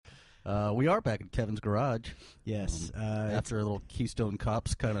We are back at Kevin's garage. Yes. After a little Keystone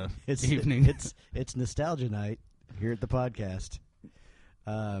Cops kind of it's evening. It's nostalgia night here at the podcast.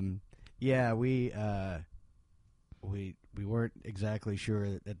 Yeah, we weren't exactly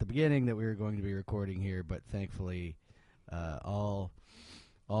sure at the beginning that we were going to be recording here, but thankfully, all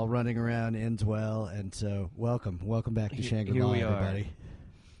running around ends well, and so welcome back to Shangri-La, everybody.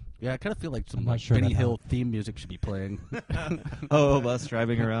 Yeah, I kind of feel like some not sure Benny about Hill theme music should be playing. Us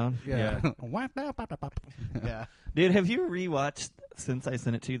driving around. Yeah. Yeah. Dude, have you rewatched since I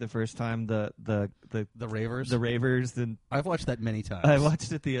sent it to you the first time the Ravers. the Ravers? And I've watched that many times. I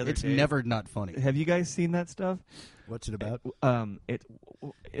watched it the other It's day. never not funny. Have you guys seen that stuff? What's it about? It's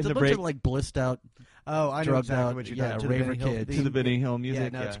It's a bunch of like blissed out. Oh, I know drugged exactly out, what you're yeah, talking raver Benny Hill kids. theme. to the Benny Hill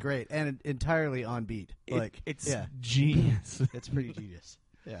music. Yeah, no, it's great and entirely on beat. It's yeah, genius. it's pretty genius.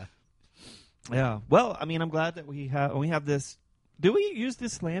 Yeah. Yeah. Well, I mean, I'm glad that we have this. Do we use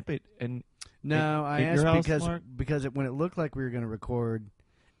this lamp and No, I at your asked house, Mark? because when it looked like we were going to record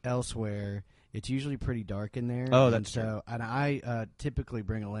elsewhere, it's usually pretty dark in there. Oh, and that's true. so. And I typically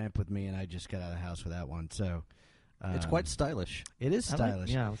bring a lamp with me, and I just got out of the house with that one. So It's quite stylish. it is I like- stylish.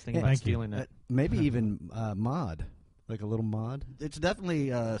 yeah, I was thinking Yeah. about Thank you. stealing it. Maybe even mod, like a little mod, It's definitely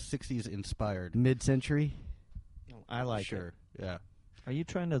 60s inspired. mid-century. I like sure. it. Yeah. Are you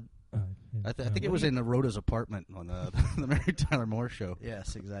trying to? I think it was in Rhoda's apartment on the Mary Tyler Moore show.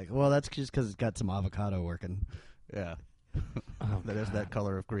 Yes, exactly. Well, that's just because it's got some avocado working. Yeah. Oh, That is that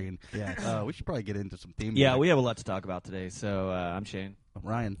color of green. Yeah. We should probably get into some theme Yeah, music. we have a lot to talk about today. So I'm Shane.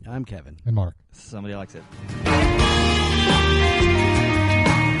 Ryan. I'm Kevin. And Mark. Somebody likes it.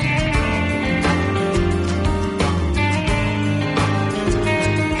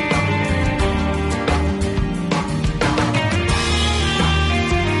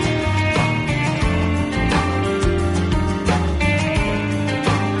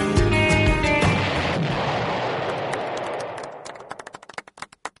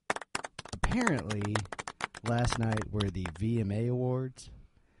 Apparently, last night were the VMA Awards,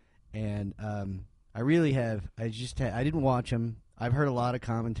 and I didn't watch them. I've heard a lot of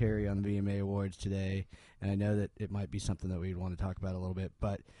commentary on the VMA Awards today, and I know that it might be something that we'd want to talk about a little bit,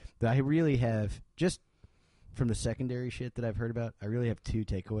 but I really have, just from the secondary shit that I've heard about, I really have two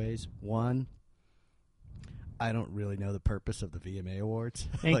takeaways. One, I don't really know the purpose of the VMA Awards.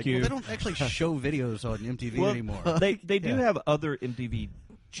 Thank you. Well, they don't actually show videos on MTV Well, anymore. They do Yeah. have other MTV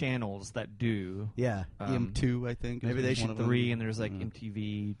channels that do. Yeah. M2, I think. maybe is they one should of them. 3, and there's like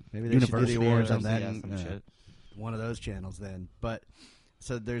MTV Maybe they should do the University awards or on that. something. some Yeah. shit. One of those channels then. But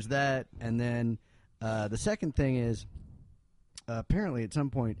so there's that, and then the second thing is apparently at some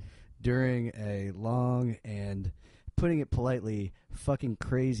point during a long and, putting it politely, fucking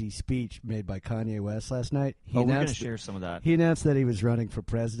crazy speech made by Kanye West last night, We're going to share some of that. he announced that he was running for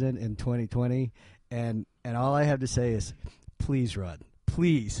president in 2020, and all I have to say is, please run.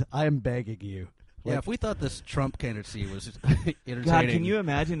 Please, I am begging you. Yeah, if we thought this Trump candidacy was entertaining. God, can you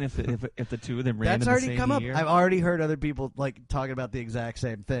imagine if the two of them ran That's in the already same come up. year? I've already heard other people like talking about the exact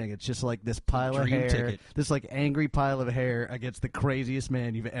same thing. It's just like this pile of Dream hair, ticket. this like angry pile of hair against the craziest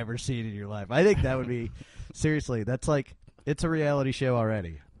man you've ever seen in your life. I think that would be seriously. That's like, it's a reality show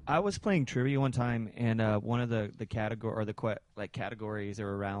already. I was playing trivia one time, and one of the category or the categories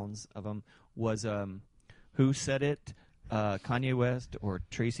or rounds of them was who said it, Kanye West or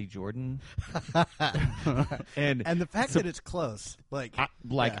Tracy Jordan, and And the fact So- that it's close, like,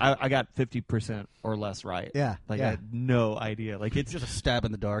 I got 50% or less right. yeah, Like yeah. I had no idea. Like it's Just a stab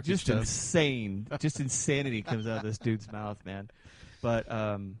in the dark. just stuff. insane. Just insanity comes out of this dude's mouth, man. But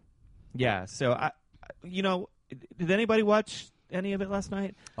yeah. So did anybody watch any of it last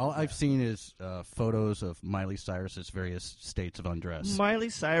night? All I've seen is photos of Miley Cyrus's various states of undress. Miley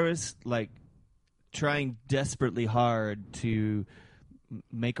Cyrus trying desperately hard to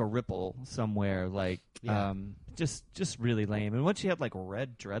make a ripple somewhere, Yeah. just really lame. And once she had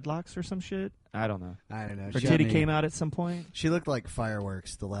red dreadlocks or some shit, I don't know. I don't know. Her titty came out at some point. She looked like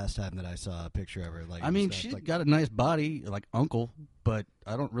fireworks the last time that I saw a picture of her. Like, I mean, stuff, she's like, got a nice body, like Uncle, but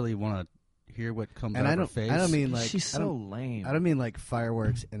I don't really want to hear what comes and out I of her don't. face. I don't mean like She's I so don't- lame. I don't mean like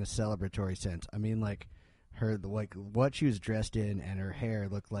fireworks in a celebratory sense. I mean like what she was dressed in, and her hair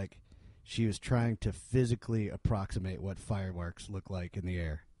looked like she was trying to physically approximate what fireworks look like in the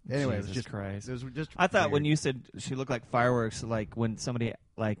air. Anyway, Jesus it was just Christ. It was just. I thought when weird. you said she looked like fireworks, like when somebody,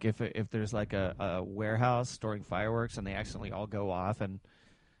 if there's a warehouse storing fireworks and they accidentally all go off, and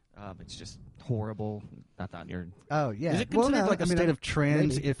it's just horrible. I thought you're. Oh yeah. Is it Well, considered no, like a I mean, state of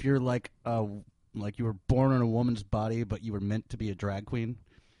trans maybe. if you're like you were born in a woman's body, but you were meant to be a drag queen?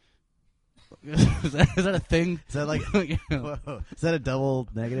 is that a thing? Is that like? You know? Whoa, is that a double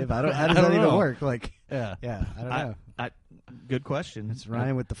negative? How does that even know. work? Like, Yeah. yeah, I don't know. Good question. It's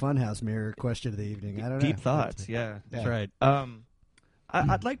Ryan with the Funhouse Mirror question of the evening. I don't know. Deep thoughts. Yeah. That's right.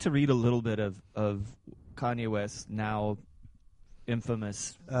 I'd like to read a little bit of Kanye West's now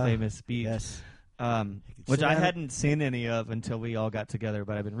infamous, famous speech. Yes. Which sit I down. hadn't seen any of until we all got together,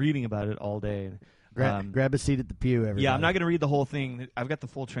 but I've been reading about it all day. Grab a seat at the pew, everybody. Yeah, I'm not going to read the whole thing. I've got the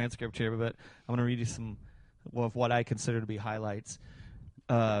full transcript here, but I'm going to read you some of what I consider to be highlights.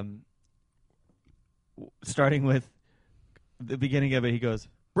 Starting with the beginning of it, he goes,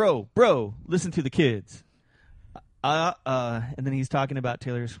 bro, listen to the kids. And then he's talking about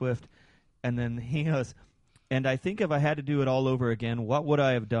Taylor Swift, and then he goes, and I think if I had to do it all over again, what would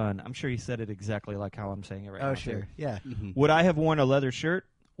I have done? I'm sure he said it exactly like how I'm saying it right now. Oh, sure. Yeah. Mhm. Would I have worn a leather shirt?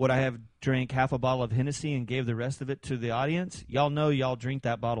 Would I have drank half a bottle of Hennessy and gave the rest of it to the audience? Y'all know y'all drink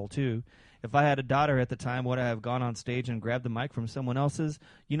that bottle too. If I had a daughter at the time, would I have gone on stage and grabbed the mic from someone else's?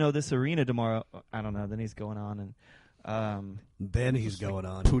 You know, this arena tomorrow. I don't know. Then he's going on and Then he's going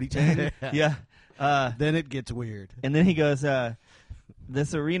on. Pootie Tang. yeah. Then it gets weird. And then he goes,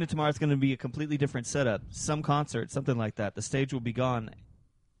 this arena tomorrow is going to be a completely different setup. Some concert, something like that. The stage will be gone.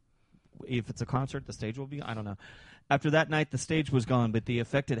 If it's a concert, the stage will be. I don't know. After that night, the stage was gone, but the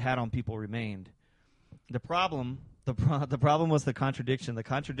effect it had on people remained. The problem was the contradiction. The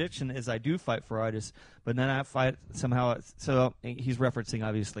contradiction is I do fight for artists, but then I fight somehow. So he's referencing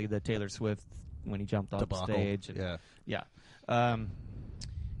obviously the Taylor Swift when he jumped off Debacle. stage. And, Yeah.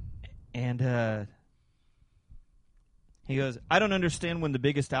 He goes, I don't understand when the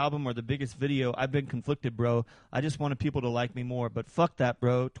biggest album or the biggest video. I've been conflicted, bro. I just wanted people to like me more. But fuck that,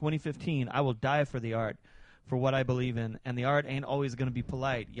 bro. 2015, I will die for the art, for what I believe in. And the art ain't always going to be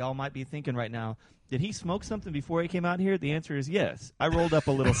polite. Y'all might be thinking right now, did he smoke something before he came out here? The answer is yes. I rolled up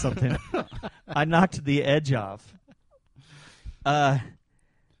a little something. I knocked the edge off.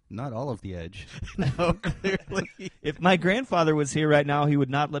 Not all of the edge. No, clearly. If my grandfather was here right now, he would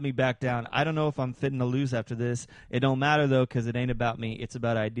not let me back down. I don't know if I'm fitting to lose after this. It don't matter, though, because it ain't about me. It's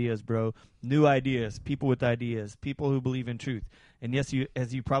about ideas, bro. New ideas, people with ideas, people who believe in truth. And yes,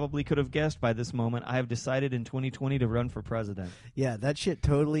 as you probably could have guessed by this moment, I have decided in 2020 to run for president. Yeah, that shit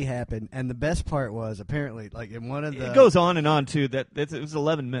totally happened. And the best part was, apparently, like in one of the... It goes on and on, too. It was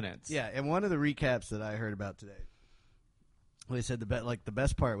 11 minutes. Yeah, in one of the recaps that I heard about today, they said the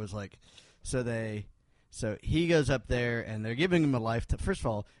best part was like, so he goes up there and they're giving him a lifetime. First of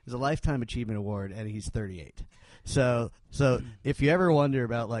all, it's a lifetime achievement award, and he's 38. So if you ever wonder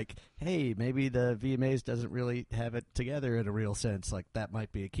about like, hey, maybe the VMAs doesn't really have it together in a real sense, like that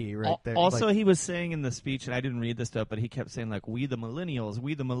might be a key right there. Also, like, he was saying in the speech, and I didn't read this stuff, but he kept saying like, we the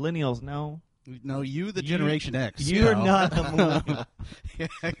millennials. No, You, the Generation X. You're pal. not a millennial. yeah,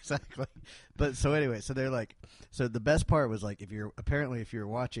 exactly. But so anyway, so they're like, so the best part was like, if you're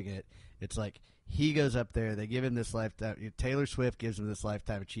watching it, it's like he goes up there, they give him this lifetime. Taylor Swift gives him this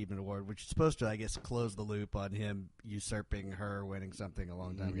lifetime achievement award, which is supposed to, I guess, close the loop on him usurping her, winning something a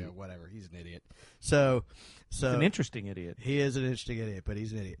long time ago. Whatever, he's an idiot. So He's an interesting idiot. he is an interesting idiot, but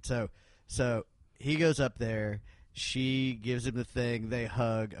he's an idiot. So he goes up there. She gives him the thing. They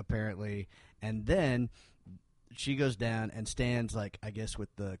hug, apparently. And then she goes down and stands, like, I guess,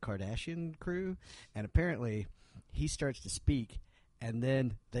 with the Kardashian crew. And apparently he starts to speak. And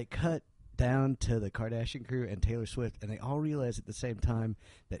then they cut down to the Kardashian crew and Taylor Swift. And they all realize at the same time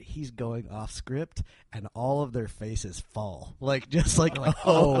that he's going off script. And all of their faces fall. Like, just like,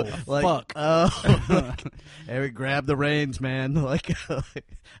 oh, like, fuck. Oh. And we grab the reins, man. Like,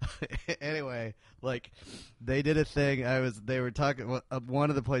 anyway, like, they did a thing. They were talking. One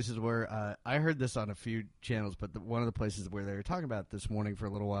of the places where I heard this on a few channels, but one of the places where they were talking about it this morning for a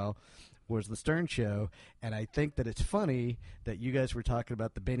little while was the Stern Show, and I think that it's funny that you guys were talking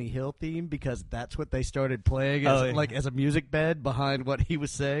about the Benny Hill theme because that's what they started playing as, like as a music bed behind what he was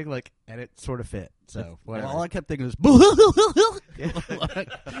saying, like, and it sort of fit. So whatever. All I kept thinking was,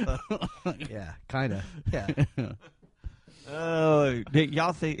 Yeah, kind of. Yeah. Oh,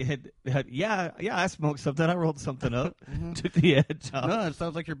 y'all think? Yeah, I smoked something. I rolled something up. Took the edge off. no, it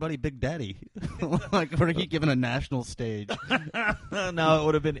sounds like your buddy Big Daddy. Like, we're given a national stage. No, it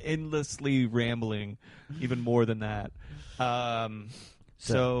would have been endlessly rambling, even more than that.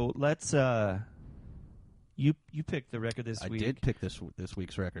 So let's. You picked the record this week. I did pick this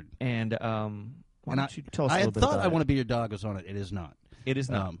week's record. And why don't you tell us a I little had bit thought about I it? Want to Be Your Dog was on it. It is not. It is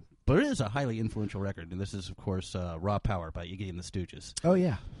not. But it is a highly influential record, and this is, of course, Raw Power by Iggy and the Stooges. Oh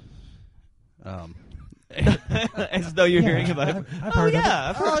yeah. As though you're hearing about it. I've heard of it.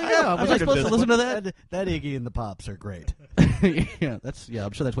 I've heard, Was I supposed to listen to that? That Iggy and the Pops are great. Yeah,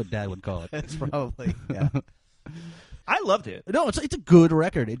 I'm sure that's what Dad would call it. That's probably yeah. I loved it. No, it's a good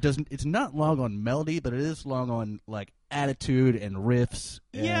record. It's not long on melody, but it is long on like attitude and riffs.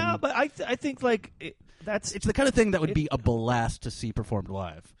 And Yeah, but I think like it's the kind of thing that would be a blast to see performed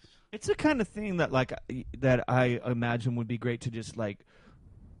live. it's the kind of thing that like that I imagine would be great to just like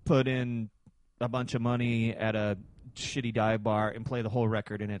put in a bunch of money at a shitty dive bar and play the whole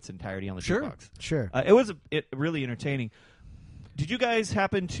record in its entirety on the Sure. jukebox. Sure. It was really entertaining. Did you guys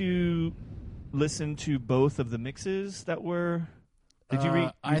happen to listen to both of the mixes that were? Did you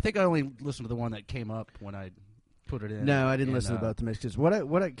read? I think I only listened to the one that came up when I put it in. No, I didn't And, listen to both the mixes.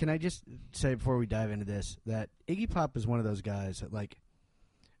 Can I just say before we dive into this that Iggy Pop is one of those guys that like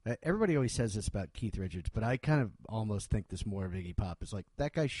everybody always says this about Keith Richards, but I kind of almost think this more of Iggy Pop. Is like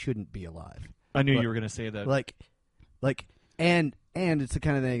that guy shouldn't be alive. I knew But- you were going to say that. And it's the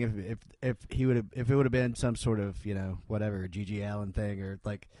kind of thing if he would have if it would have been some sort of whatever G.G. Allen thing or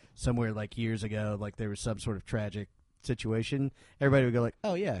like somewhere like years ago like there was some sort of tragic situation, everybody would go like,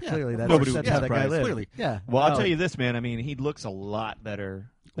 oh yeah, clearly that's Nobody would how be that guy surprised. lived. Clearly. Yeah. Well, I'll Oh. tell you this, man. I mean, he looks a lot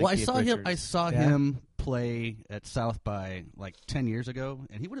better. than Well, I Keith saw him. Richards. I saw Yeah. him play at South by like 10 years ago,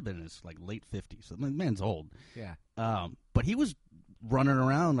 and he would have been in his like late 50s. So the man's old. Yeah. But he was running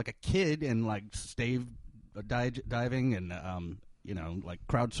around like a kid and like diving and like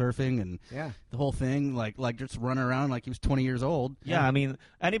crowd surfing and Yeah. the whole thing, like just running around like he was 20 years old. Yeah, I mean,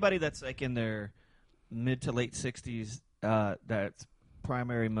 anybody that's like in their mid to late 60s, that's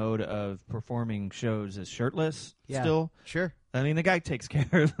primary mode of performing shows is shirtless. Yeah. Still, Sure. I mean, the guy takes care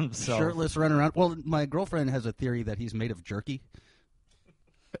of himself. Shirtless, running around. Well, my girlfriend has a theory that he's made of jerky.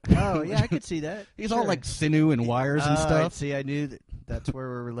 Oh yeah, I could see that. He's Sure. all like sinew and wires and Oh, stuff. See, I knew that's where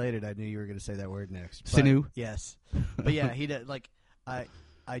we're related. I knew you were going to say that word next. But- Sinew? Yes. But yeah, he did. Like,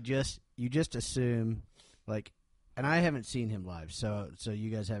 you just assume, like, and I haven't seen him live, so you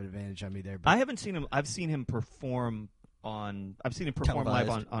guys have an advantage on me there. But I haven't seen him. I've seen him perform live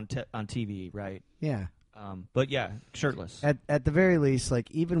Televised. on TV, right? yeah, But yeah, shirtless. at the very least,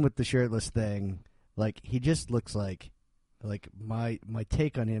 like even with the shirtless thing, like he just looks like my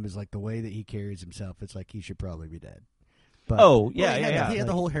take on him is like the way that he carries himself. It's like he should probably be dead. But Oh yeah, Well, he had, yeah. He had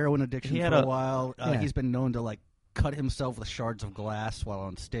the whole heroin addiction He for had a a- while. Yeah. He's been known to like cut himself with shards of glass while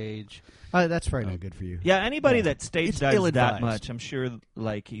on stage. that's probably not good for you. Yeah, anybody Yeah. that stage It's dives that ill-advised. much, I'm sure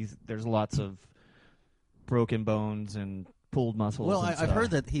like there's lots of broken bones and pulled muscles. Well, and I've stuff.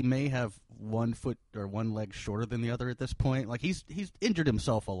 heard that he may have one foot or one leg shorter than the other at this point. Like he's injured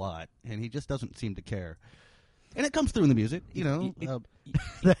himself a lot, and he just doesn't seem to care. And it comes through in the music, he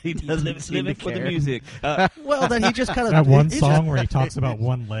doesn't Live seem to for the care. music. well, that he just kind of That one song where he talks about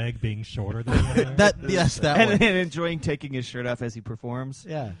one leg being shorter than the other. that and, one. and enjoying taking his shirt off as he performs.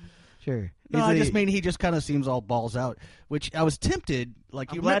 Yeah, sure. No, Is I he- just mean he just kind of seems all balls out. Which I was tempted. Like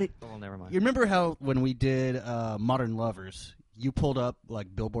I'm you glad. remember, Oh, never mind. you remember how when we did Modern Lovers, you pulled up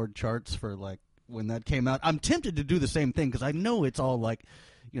like Billboard charts for like when that came out. I'm tempted to do the same thing because I know it's all like,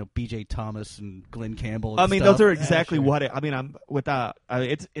 B.J. Thomas and Glenn Campbell. And I mean, stuff. those are exactly sure. what I'm without.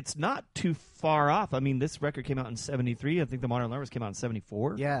 It's not too far off. I mean, this record came out in '73. I think the Modern Lovers came out in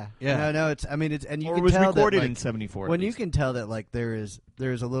 '74. Yeah, Yeah. No, it's. I mean, it's and you or can was tell recorded that, in like, '74. when you can tell that like there is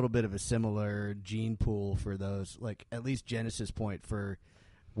a little bit of a similar gene pool for those, like at least Genesis point for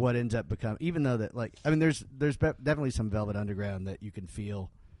what ends up becoming, even though that like I mean there's definitely some Velvet Underground that you can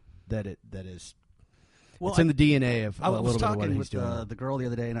feel that is Well, it's in the DNA of I a was little bit of what talking he's with doing. the girl the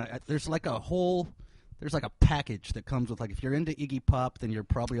other day, and there's like a package that comes with like if you're into Iggy Pop, then you're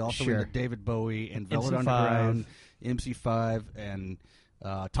probably also Sure. into David Bowie and Velvet MC5. Underground, MC5, and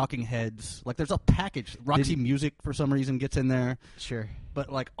Talking Heads. Like there's a package. Roxy Music for some reason gets in there, Sure.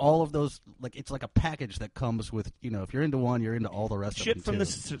 but like all of those, like it's like a package that comes with if you're into one, you're into all the rest shit of from them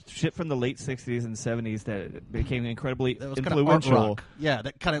the shit from the late '60s and '70s that became incredibly that was kind of art influential, rock. Yeah,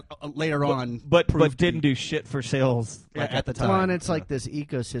 that kind of later on, but proved to didn't be- do shit for sales Yeah, like, at the Well, time. and it's like this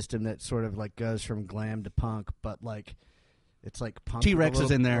ecosystem that sort of like goes from glam to punk, but like it's like punk. with T-Rex a is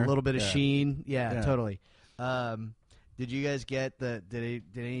little- in there. a little bit of Yeah. sheen. Yeah, Yeah. totally. Did you guys get did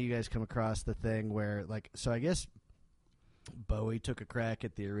any of you guys come across the thing where like so I guess Bowie took a crack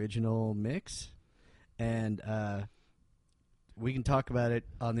at the original mix, and we can talk about it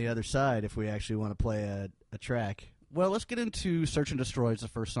on the other side if we actually want to play a track. Well, let's get into Search and Destroy. It's the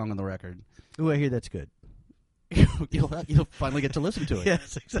first song on the record. Ooh, I hear that's good. You'll finally get to listen to it.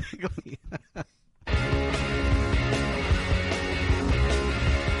 Yes, exactly.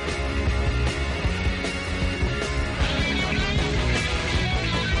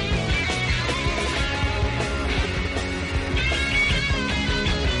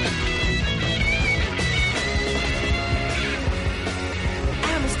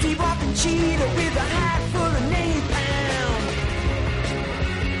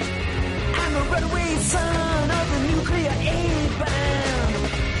 Broadway son of the nuclear aid band.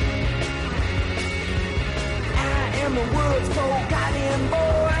 I am the world's forgotten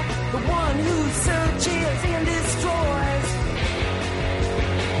boy, the one who searches and destroys.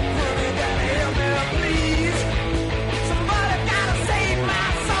 Honey, gotta help me, please. Somebody gotta save my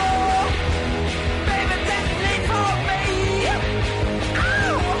soul. Baby, detonate for me.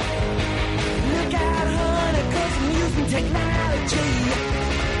 Oh! Look out, honey, 'cause I'm using technology.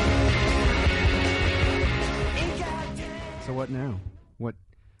 Ain't got time. So what now?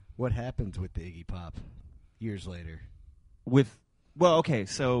 What happens with the Iggy Pop years later? Okay,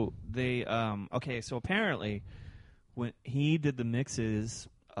 so they so apparently when he did the mixes,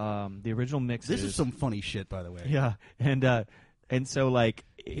 the original mixes. This is some funny shit, by the way. Yeah, and so like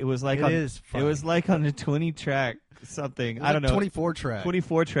it was like It is it was like on a 20-track something. I don't know, 24 track.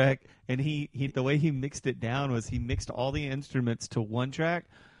 24 track, and he the way he mixed it down was he mixed all the instruments to one track,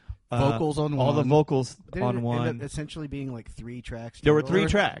 Vocals on all the one. vocals Didn't on it one. end up essentially being like 3 tracks. There were total? 3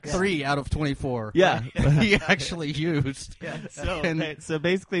 tracks. 3 out of 24. Yeah. he actually used. So, And- so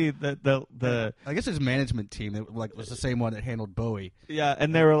basically the I guess his management team that was the same one that handled Bowie. yeah,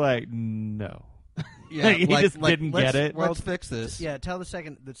 and they were like, no. Yeah, He just didn't get it. Let's fix this. Yeah, tell the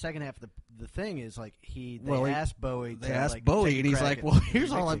second half of the thing is like they Well, asked Bowie. They to, asked like, Bowie, take a and he's crack like, at "Well,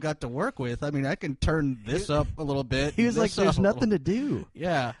 here's all fixing I've got to work with. I mean, I can turn this up a little bit." He was like, this "There's up a nothing little-" to do."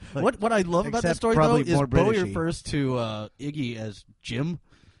 Yeah. Like, what I love about that except story though probably is more Bowie Britishy. refers to Iggy as Jim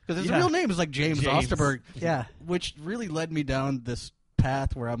because his Yeah. real name is like James Osterberg. Yeah. Which really led me down this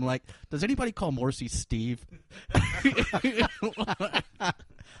path where I'm like, does anybody call Morrissey Steve?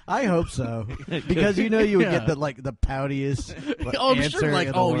 I hope so, because you would Yeah. get the poutiest Oh, I'm answer sure, like,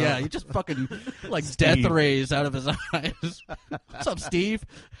 in the oh world. yeah, he just fucking like death rays out of his eyes. What's up, Steve?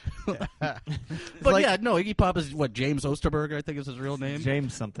 But like- yeah, no, Iggy Pop is what James Osterberg, I think is his real name.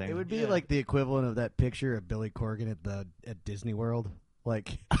 James something. It would be like the equivalent of that picture of Billy Corgan at Disney World. Like,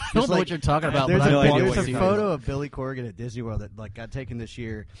 I don't know what you're talking about, There's but no I idea want what to a see you're this. photo of Billy Corgan at Disney World that like got taken this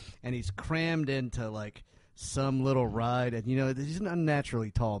year, and he's crammed into like some little ride, and he's an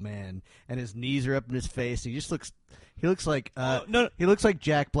unnaturally tall man, and his knees are up in his face. And he looks like no. he looks like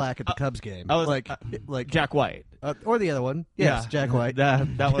Jack Black at the Cubs game. I was- like Jack White. or the other one. Yes, Jack White.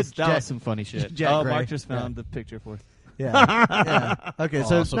 That was Jack- some funny shit. Jack Gray. Mark just found the picture for us. Yeah. Okay,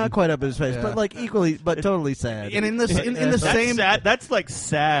 so it's Awesome. not quite up his face, Yeah. but like equally, but totally sad. And in the That's same sad. That's like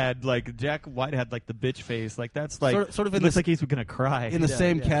sad. Like Jack White had like the bitch face. Like that's like Sort of in looks the- like he's gonna cry. in the Yeah,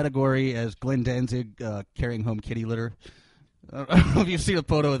 same yeah. category as Glenn Danzig carrying home kitty litter. I don't know if you've seen a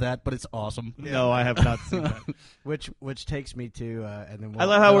photo of that, but it's awesome. No, I have not seen that. which takes me to and then I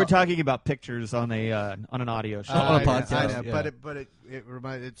love how we're talking about pictures on an audio show. On a I know, podcast, I know, yeah. but it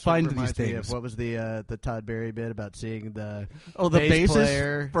reminds Find these me things. of what was the Todd Berry bit about seeing the Oh, the bass bassist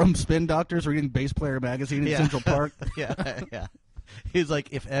player. from Spin Doctors reading Bass Player magazine in Yeah. Central Park. yeah. He's like,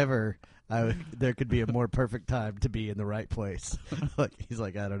 if ever there could be a more perfect time to be in the right place. Like he's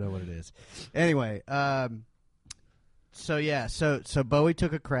like, I don't know what it is. Anyway, so Bowie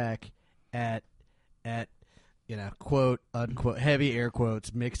took a crack at quote unquote heavy air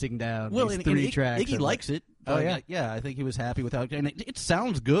quotes mixing down Well, these and 3 Iggy, tracks. Iggy of, likes it. Oh, yeah? yeah. I think he was happy with how, and it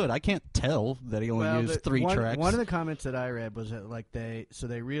sounds good. I can't tell that he only used 3 tracks. One of the comments that I read was that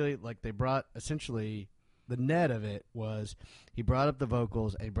they really they brought essentially the net of it was he brought up the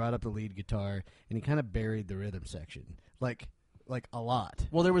vocals and he brought up the lead guitar and he kind of buried the rhythm section like a lot.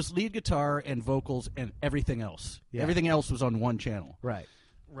 Well, there was lead guitar and vocals and everything else. Yeah. Everything else was on one channel. Right.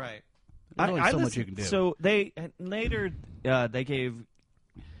 Right. There's only so much you can do. So they later they gave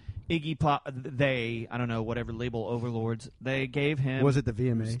Iggy Pop. I don't know, whatever label overlords. They gave him. Was it the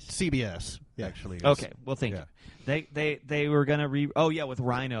VMAs? CBS, actually. is. Okay, well, thank Yeah. you. They were gonna with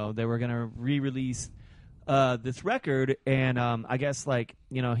Rhino, they were gonna re-release this record, and I guess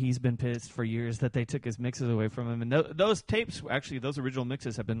he's been pissed for years that they took his mixes away from him, and those tapes, actually, those original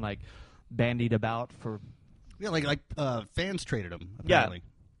mixes have been bandied about for. Yeah, like fans traded them. Yeah. Apparently.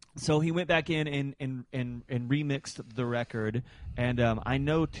 So he went back in and remixed the record, and I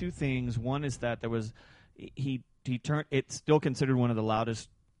know 2 things. One is that there was he turned it's still considered one of the loudest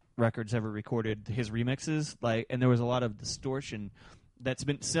records ever recorded. His remixes, and there was a lot of distortion that's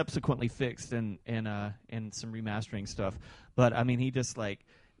been subsequently fixed in some remastering stuff. But I mean, he just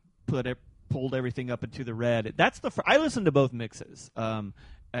pulled everything up into the red. That's I listened to both mixes,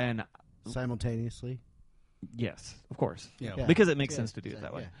 and Simultaneously. yes, of course, Yeah. because it makes Yeah, sense to do it exactly,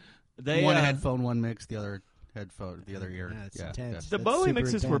 that way. yeah. They One headphone, one mix, the other headphone, the other ear. Yeah, it's intense. The That's Bowie super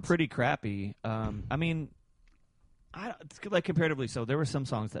mixes were intense. pretty crappy. I mean, it's comparatively so. There were some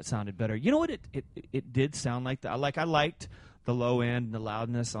songs that sounded better. You know what? It did sound like that. I liked the low end, the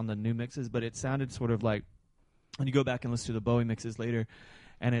loudness on the new mixes, but it sounded sort of like when you go back and listen to the Bowie mixes later,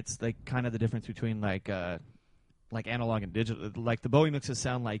 and it's like kind of the difference between like analog and digital. Like the Bowie mixes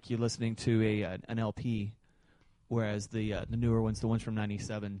sound like you're listening to an LP, whereas the newer ones, the ones from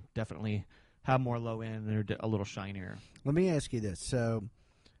 '97, definitely have more low end and they're a little shinier. Let me ask you this: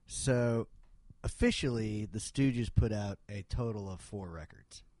 so officially, the Stooges put out a total of 4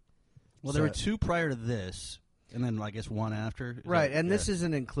 records. Well, there were 2 prior to this, and then I guess 1 after. Right, and this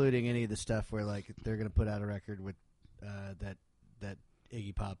isn't including any of the stuff where like they're going to put out a record with that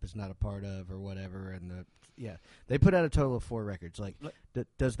Iggy Pop is not a part of or whatever, and they put out a total of 4 records. Like,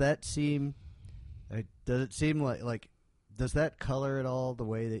 does that seem? Does it seem like does that color at all the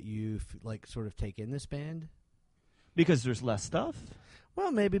way that you like sort of take in this band? Because there's less stuff.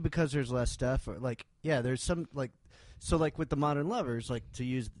 Well, maybe because there's less stuff, or like there's some like. So, like, with the Modern Lovers, like,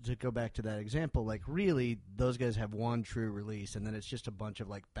 to go back to that example, like, really, those guys have one true release, and then it's just a bunch of,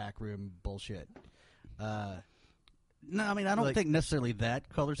 like, backroom bullshit. No, I mean, I don't think necessarily that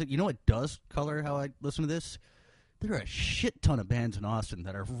colors it. You know what does color how I listen to this? There are a shit ton of bands in Austin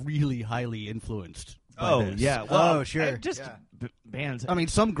that are really highly influenced by this. Yeah. Well, sure. Just bands. I mean,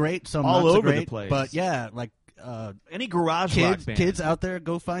 some great, some all not so over great, the place. But, yeah, like... any garage rock band. Kids out there,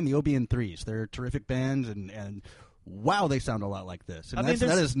 go find the Obi and Threes. They're terrific bands, and wow, they sound a lot like this. And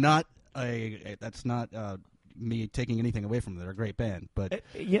that is not that's not me taking anything away from them. They're a great band, but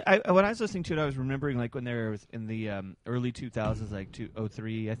when I was listening to it, I was remembering like when there was in the early 2000s, like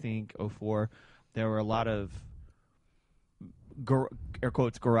 2003, I think 2004, there were a lot of air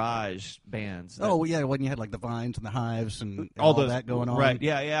quotes garage bands. Oh yeah, when you had like the Vines and the Hives and all those, that going on, right?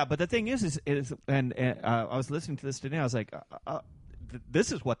 Yeah. But the thing is and I was listening to this today. I was like,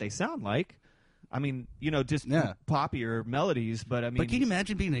 this is what they sound like. I mean, just poppier melodies, but I mean... But can you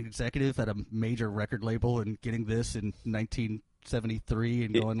imagine being an executive at a major record label and getting this in 1973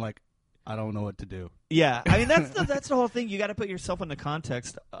 and going like, I don't know what to do? Yeah, I mean, that's the whole thing. You got to put yourself in the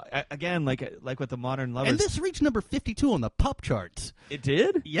context. Again, like with the Modern Lovers. And this reached number 52 on the pop charts. It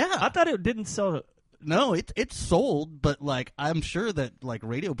did? Yeah. I thought it didn't sell... No, it sold, but like I'm sure that like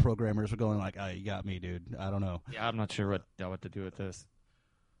radio programmers were going like, you got me, dude. I don't know. Yeah, I'm not sure what to do with this.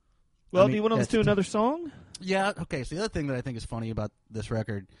 Well, do you want to listen to another song? Yeah, okay. So the other thing that I think is funny about this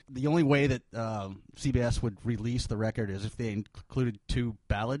record, the only way that CBS would release the record is if they included 2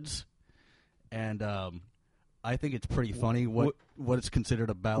 ballads. And I think it's pretty funny what is considered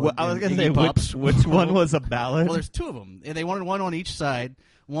a ballad. Well, I was going to say, which one was a ballad? Well, there's 2 of them. And they wanted one on each side.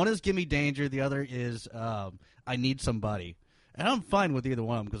 One is Gimme Danger. The other is I Need Somebody. And I'm fine with either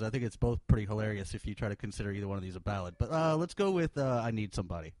one of them because I think it's both pretty hilarious if you try to consider either one of these a ballad. But let's go with I Need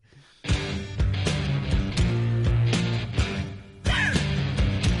Somebody.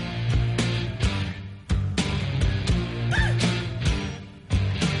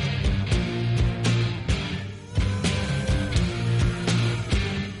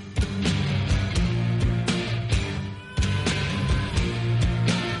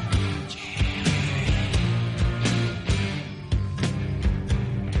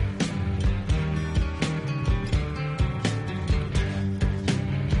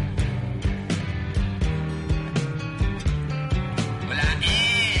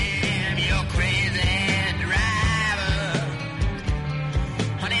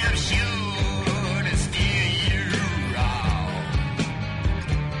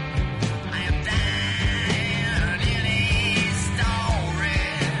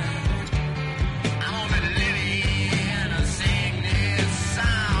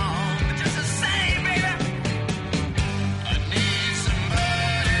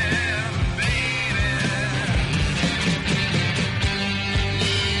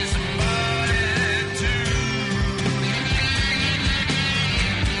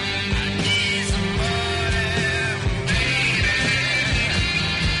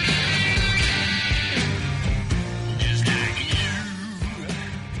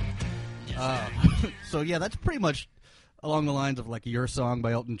 So yeah, that's pretty much along the lines of like Your Song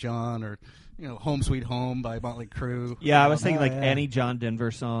by Elton John or Home Sweet Home by Motley Crue. Yeah, I was thinking any John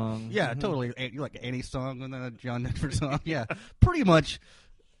Denver song. Yeah, totally. Like any song and then a John Denver song. Yeah, pretty much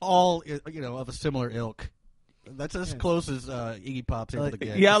all of a similar ilk. That's as close as Iggy Pop's able to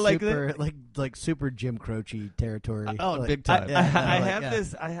get. Yeah, like super Jim Croce territory. Big time.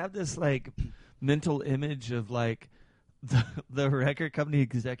 I have this like mental image of like the record company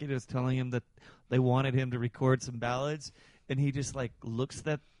executives telling him that they wanted him to record some ballads, and he just like looks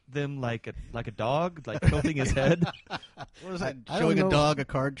at them like a dog, like tilting his head. What is that? I Showing don't a know. dog a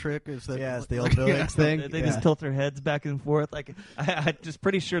card trick? Is that Yeah, it's the old Billings thing. They Yeah. just tilt their heads back and forth. Like I'm just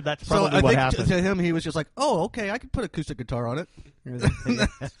pretty sure that's So probably I what think happened. to him, he was just like, "Oh, okay, I could put acoustic guitar on it."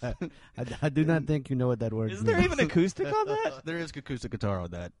 I do not think you know what that word Is there means. even acoustic on that? There is acoustic guitar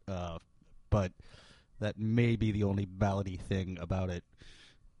on that, but that may be the only ballady thing about it.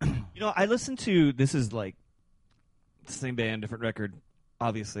 You know, I listened to, this is like the same band, different record,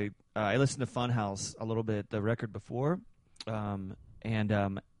 obviously. I listened to Funhouse a little bit, the record before, and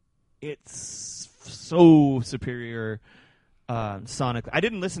it's so superior sonically. I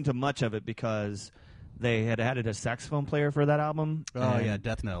didn't listen to much of it because they had added a saxophone player for that album. Oh and, yeah,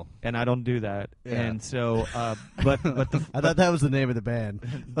 Death Knell. and I don't do that. Yeah. And so, but the I thought that was the name of the band.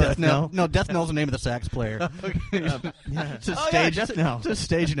 Death Knell. Knell? No, Death Knell's the name of the sax player. It's a Oh, yeah, stage. Death Knell. It's a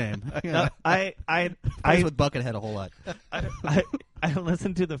stage name. no, Yeah. I Plays with Buckethead a whole lot. I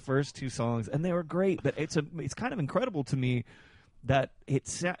listened to the first two songs and they were great, but it's kind of incredible to me that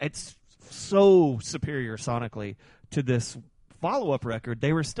it's so superior sonically to this follow-up record.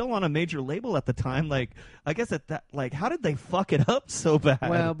 They were still on a major label at the time. Like, I guess how did they fuck it up so bad?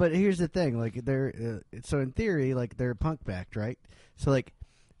 Well, but here's the thing: like they're so in theory, like they're punk backed, right? So like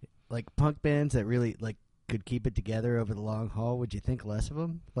punk bands that really like could keep it together over the long haul. Would you think less of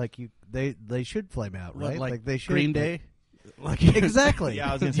them? Like they should flame out, right? Like they should. Green Day. Like Exactly. Yeah,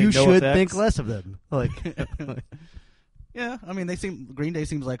 I was gonna say you No should Effects. think less of them. Like, Yeah, I mean, Green Day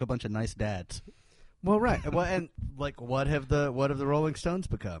seems like a bunch of nice dads. well, right. Well, and like, what have the Rolling Stones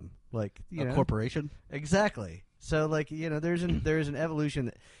become? Like, you A know, corporation. exactly. So, like, you know, there's an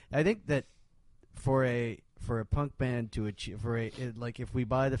evolution. I think that for a punk band to achieve, like, if we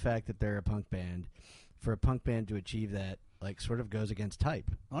buy the fact that they're a punk band, for a punk band to achieve that, like, sort of goes against type.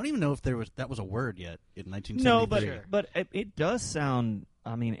 I don't even know if that was a word yet in 1973. no, but it does sound.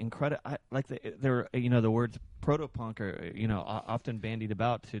 I mean, incredible. Like the words proto-punk are often bandied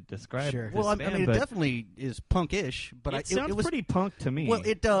about to describe. Sure. this Well, I band, mean, it but definitely is punkish, but it sounds it was pretty punk to me. well.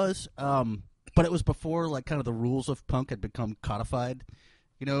 It does, but it was before like kind of the rules of punk had become codified.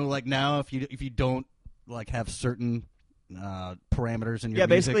 You know, like now if you don't like have certain parameters in your yeah,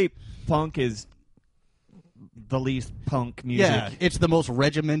 music, basically, punk is the least punk music. yeah, it's the most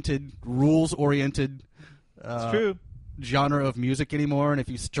regimented, rules oriented. It's true. Genre of music anymore, and if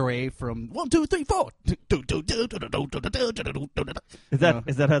you stray from 1, 2, 3, 4, Is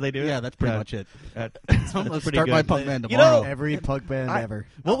that how they do it? yeah, that's pretty much it. That's Let's pretty start my good. punk band You tomorrow. know- Every punk band I- ever.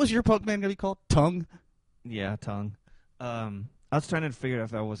 What was your punk band gonna be called? Tongue. Yeah, tongue. I was trying to figure out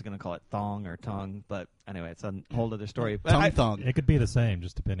if I was going to call it thong or tongue, but anyway, it's a whole other story. But Tongue thong. It could be the same,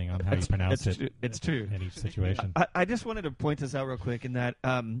 just depending on how you pronounce it It's true. in each situation. I just wanted to point this out real quick in that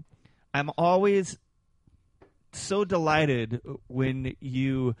I'm always so delighted when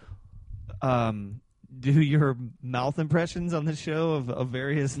you do your mouth impressions on the show of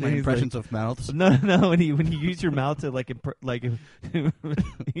various My things. impressions of mouths. No, when you use your mouth to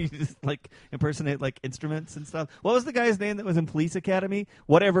you just like impersonate like instruments and stuff. What was the guy's name that was in Police Academy?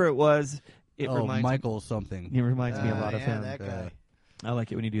 Whatever it was, it reminds Michael something. It reminds me a lot of him. That guy. I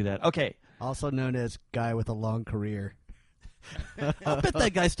like it when you do that. Okay, Also known as guy with a long career. I bet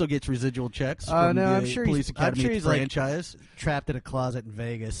that guy still gets residual checks. Oh, from no, the I'm sure Police he's- I'm Academy sure he's, like, franchise. Trapped in a closet in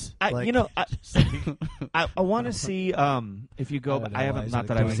Vegas. I want to see if you I go. don't know I why haven't. he's Not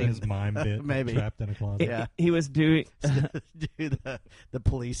that gonna I've Doing seen. his mime bit, Maybe. trapped in a closet. Yeah. He was doing. do the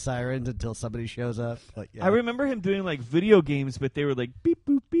police sirens until somebody shows up. Like, yeah. I remember him doing like video games, but they were like beep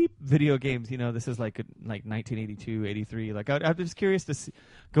boop beep video games. You know, this is like 1982, 83. Like I'm just curious to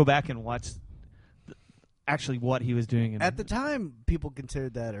go back and watch actually what he was doing. At the time, people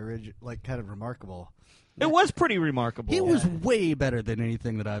considered that kind of remarkable. it was pretty remarkable. He was way better than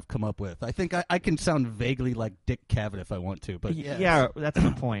anything that I've come up with. I think I can sound vaguely like Dick Cavett if I want to, but Yes. Yeah, that's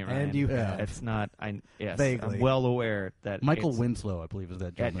the point, right? And you have. It's not. Yes, Vaguely. I'm well aware that Michael it's- Winslow, I believe, is that I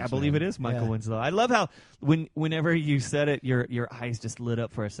gentleman's believe name. it is Michael Yeah. Winslow. I love how whenever you said it, your eyes just lit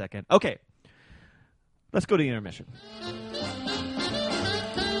up for a second. Okay, let's go to the intermission.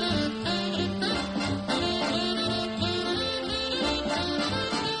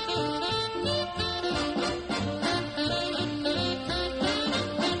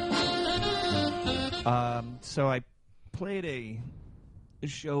 So I played a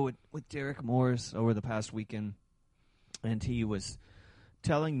show with Derek Morris over the past weekend, and he was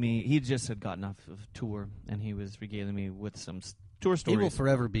telling me he just had gotten off of tour, and he was regaling me with some tour He stories. will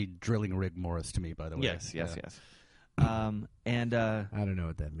forever be Drilling Rig Morris to me, by the way. Yes. Yeah. And I don't know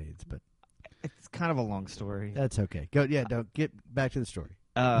what that means, but it's kind of a long story. that's okay. Go. Yeah. Don't get back to the story.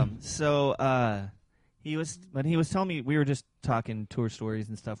 So he was telling me, we were just talking tour stories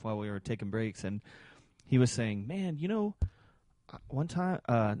and stuff while we were taking breaks, and he was saying, man, one time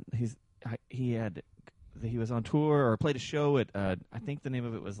he was on tour or played a show at I think the name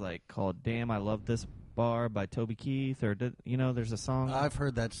of it was like called "Damn I Love This Bar" by Toby Keith, or there's a song. I've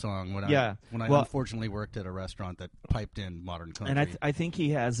heard that song when I unfortunately worked at a restaurant that piped in modern country. And I think he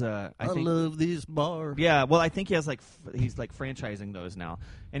has I love these bars. Yeah, well, I think he has he's franchising those now.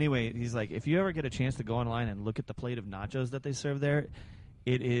 Anyway, he's like, if you ever get a chance to go online and look at the plate of nachos that they serve there,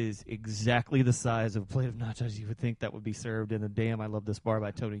 it is exactly the size of a plate of nachos you would think that would be served in a "Damn I Love This Bar"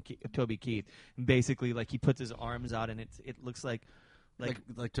 by Toby Keith. And basically, he puts his arms out, and it looks like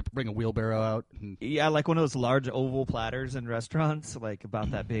to bring a wheelbarrow out. Yeah, like one of those large oval platters in restaurants,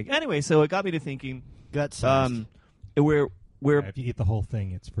 about that big. Anyway, so it got me to thinking. Gut size. We're if you eat the whole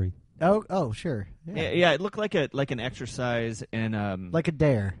thing, it's free. Oh, sure. Yeah, it looked like an exercise and like a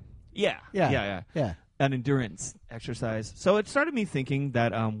dare. Yeah. An endurance exercise. So it started me thinking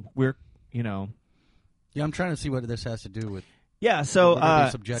that we're. Yeah, I'm trying to see what this has to do with. Yeah, so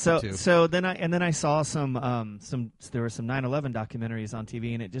so then I saw some there were some 9/11 documentaries on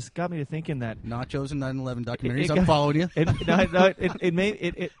TV, and it just got me to thinking that nachos and 9/11 documentaries. I'm following you.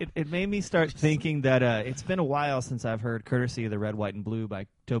 It made me start thinking that it's been a while since I've heard "Courtesy of the Red, White, and Blue" by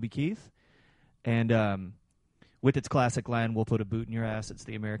Toby Keith, and with its classic line, "We'll put a boot in your ass. It's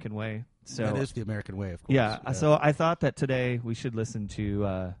the American way." So that is the American way, of course. Yeah. So I thought that today we should listen to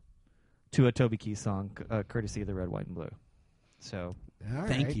a Toby Keith song, "Courtesy of the Red, White, and Blue." So,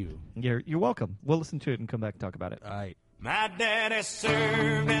 thank you. You're welcome. We'll listen to it and come back and talk about it. All right. My daddy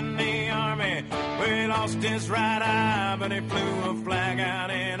served in the army, where he lost his right eye, but he flew a flag out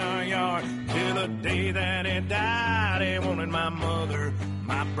in our yard till the day that he died. He wanted my mother,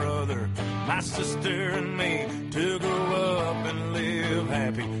 my brother, my sister, and me to grow up and live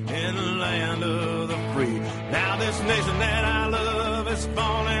happy in the land of the free. Now this nation that I love is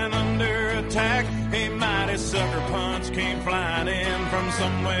falling under attack. A mighty sucker punch came flying in from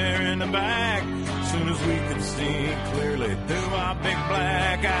somewhere in the back. Soon as we could see clearly through our big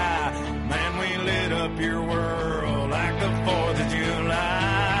black eye, man, we lit up your world like the 4th of July.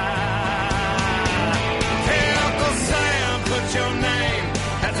 Hey, Uncle Sam, put your name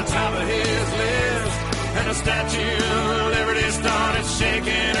at the top of his list, and the Statue of Liberty started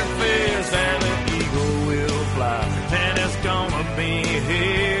shaking her fist, and the eagle will fly, and it's gonna be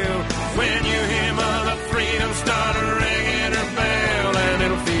here when you hear Mother Freedom start ringing her bell, and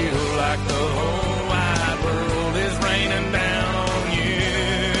it'll feel like the whole wide world is raining down on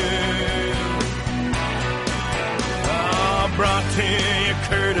you. Oh, brought to you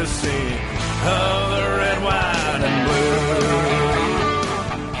courtesy of the red, white, and blue.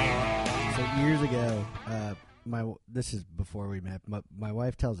 So years ago, this is before we met. My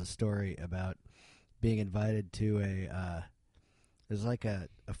wife tells a story about being invited to it was like a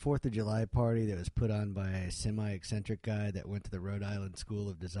 4th of July party that was put on by a semi-eccentric guy that went to the Rhode Island School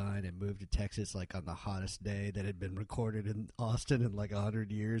of Design and moved to Texas on the hottest day that had been recorded in Austin in 100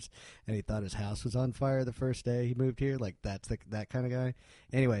 years, and he thought his house was on fire the first day he moved here. That's that kind of guy.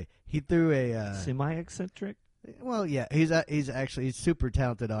 Anyway, he threw a semi-eccentric. Well, yeah, he's a super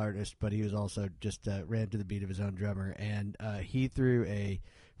talented artist, but he was also just ran to the beat of his own drummer, and he threw a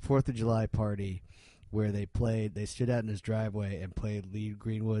 4th of July party where they stood out in his driveway and played Lee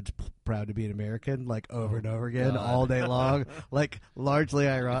Greenwood's "Proud to Be an American" over and over again all day long, largely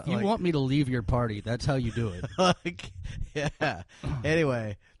ironic. If you want me to leave your party, that's how you do it. Yeah.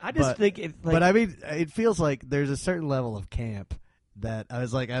 Anyway, I just think but I mean, it feels like there's a certain level of camp that I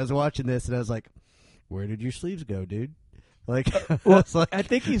was watching this and I was like, where did your sleeves go, dude? I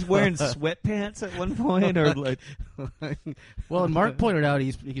think he's wearing sweatpants at one point, or Well, and Mark pointed out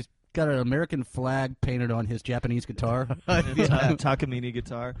he's got an American flag painted on his Japanese guitar. Takamine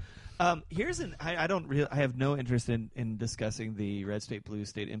guitar. I have no interest in discussing the red state, blue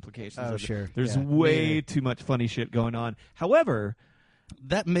state implications. Oh, sure. There's way too much funny shit going on. However,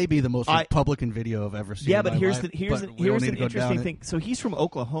 that may be the most Republican video I've ever seen. Yeah, but here's an interesting thing. So he's from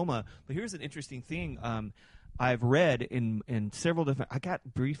Oklahoma, but here's an interesting thing. I've read in several different. I got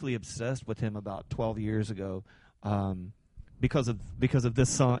briefly obsessed with him about 12 years ago. Because of this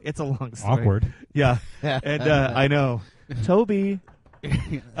song. It's a long story. Awkward. Yeah. And I know. Toby.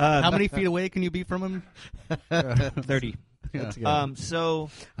 How many feet away can you be from him? 30. That's good.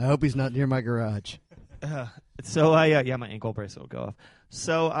 So I hope he's not near my garage. So my ankle bracelet will go off.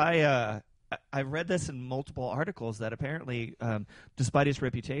 So I read this in multiple articles that apparently, despite his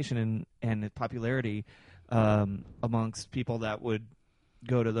reputation and his popularity amongst people that would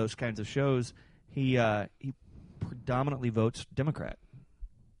go to those kinds of shows, he predominantly votes Democrat.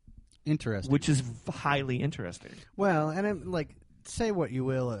 interesting. which is highly interesting. Well, and I'm like, say what you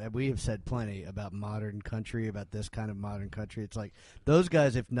will, we have said plenty about modern country, about this kind of modern country. It's like those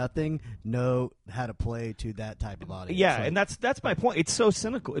guys, if nothing, know how to play to that type of audience. Yeah, Like, and that's my point. It's so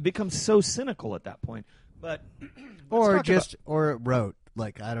cynical. It becomes so cynical at that point. But or it wrote.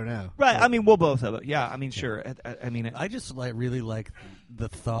 Like, I don't know. right. I mean, we'll both have it. Yeah. I mean, sure. I mean, I just really like the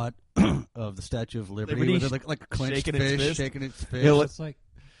thought of the Statue of Liberty, Liberty with it, like a clenched shaking its fist, fist. shaking its fist. Yeah, It's like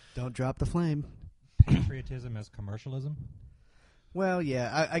Don't drop the flame. patriotism as commercialism. Well,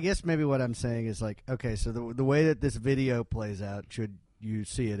 yeah, I guess maybe what I'm saying is like, okay, so the way that this video plays out, should you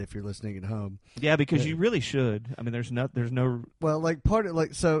see it if you're listening at home? yeah, because you really should. I mean, there's no. Well, like part of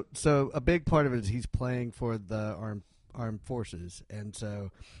like so a big part of it is he's playing for the armed forces, and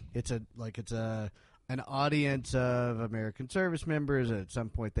so it's an audience of American service members, and at some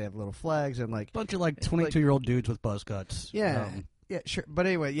point they have little flags and like bunch of like 22-year-old dudes with buzz cuts. yeah, sure. But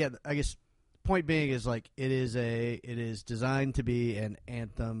anyway, yeah, I guess point being is like it is designed to be an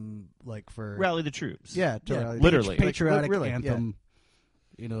anthem, like for Rally the troops. yeah, to Yeah, rally- literally. patriotic really, anthem.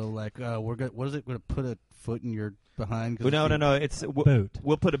 You know, like we're going. What is it? Going to put a foot in your behind? 'cause Well, it's no. It's Boot.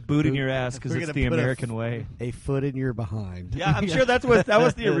 we'll put a boot in Boot. your ass because We're it's gonna the put a American way. a foot in your behind. Yeah, I'm sure that was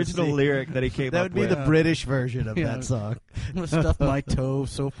the original See, lyric that he came that up would be with. the British version of Yeah. that song. I'm gonna stuff my toe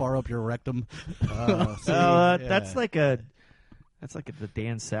so far up your rectum. See, That's yeah. That's like the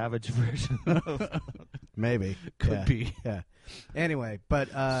Dan Savage version. Of, Maybe Could yeah. be Yeah. Anyway, but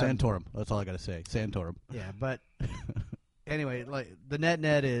Santorum. That's all I got to say. Santorum. yeah, but anyway, like the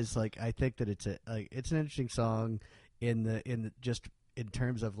net is like I think that it's an interesting song in the just in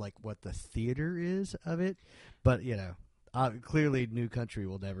terms of like what the theater is of it, but you know, clearly New Country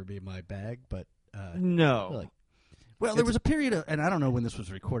will never be my bag, but no. like Well, there was a period of, and I don't know when this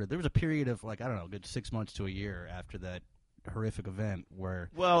was recorded. There was a period of like I don't know, a good 6 months to a year after that horrific event where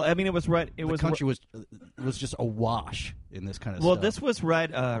Well, I mean, it was right. It the was country was just awash in this kind of Well, stuff. this was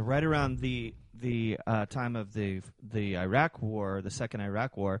right around the time of the Iraq War, the second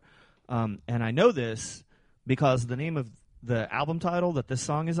Iraq War, and I know this because the name of the album title that this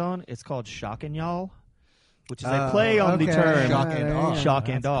song is on, it's called "Shock and Y'all," which is a play on the okay. term Shock and awe. "shock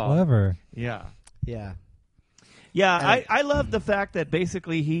That's and awe." clever. Yeah, yeah. yeah. And I love the fact that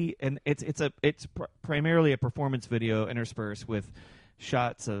basically it's primarily a performance video interspersed with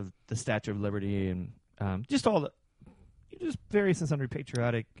shots of the Statue of Liberty and just various and sundry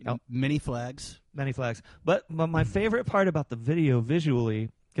patriotic mini flags. many flags. But my favorite part about the video visually,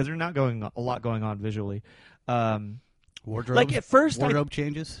 because there's not a lot going on visually. Wardrobe. Like at first, wardrobe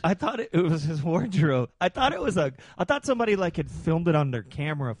changes. I thought it was his wardrobe. I thought somebody like had filmed it on their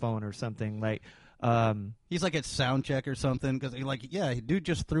camera phone or something. Like, He's like at sound check or something because dude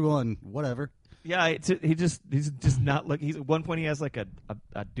just threw on whatever. yeah, he's just not look. He's at one point he has like a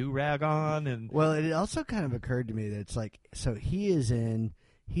do rag on and Well, it also kind of occurred to me that it's like so he's in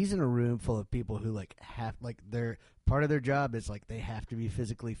a room full of people who like have like their part of their job is like they have to be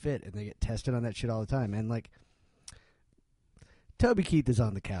physically fit and they get tested on that shit all the time, and like Toby Keith is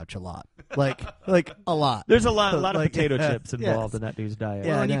on the couch a lot, like a lot. there's a lot of Like, potato yeah, chips involved in that dude's diet.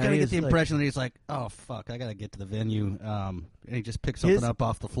 Yeah, Well, and you no, kind of he get is, the like- impression that he's like, oh fuck, I gotta get to the venue, and he just picks something His- up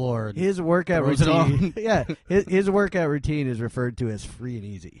off the floor. And His workout Throws it routine, yeah, his workout routine is referred to as free and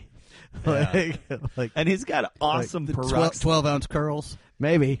easy. Like And he's got awesome the peroxide. 12-ounce curls.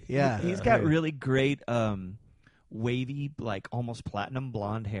 maybe, yeah. He's got really great wavy, like almost platinum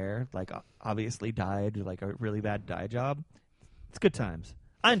blonde hair, like obviously dyed, like a really bad dye job. It's good times.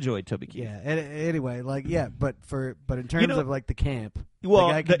 I enjoyed Toby Keith. yeah. And anyway, like yeah, but in terms know- of like the camp, Well,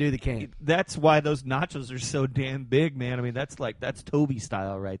 the guy can do the camp. That's why those nachos are so damn big, man. I mean, that's Toby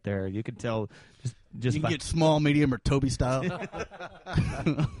style right there. You can tell just You by, can get small, medium, or Toby style.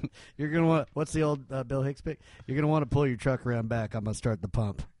 You're gonna want what's the old Bill Hicks pick? You're gonna want to pull your truck around back. I'm gonna start the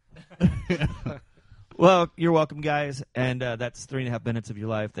pump. Well, you're welcome, guys, and that's 3.5 minutes of your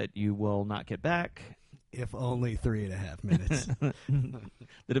life that you will not get back. If only 3.5 minutes.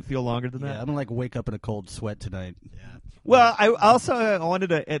 Did it feel longer than that? Yeah, I'm gonna like wake up in a cold sweat tonight. Yeah. Well, I also wanted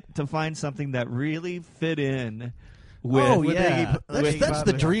to find something that really fit in with. Oh with yeah, Iggy- that's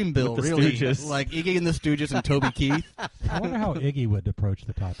the dream bill, with the really. Stooges. Like Iggy and the Stooges and Toby Keith. I wonder how Iggy would approach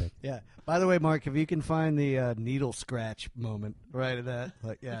the topic. Yeah. By the way, Mark, if you can find the needle scratch moment right at that,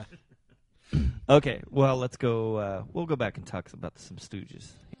 like yeah. Okay, well, let's go. We'll go back and talk about some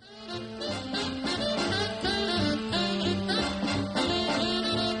Stooges.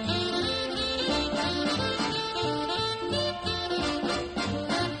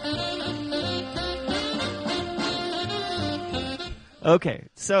 Okay,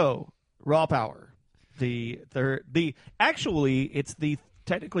 so Raw Power, actually it's the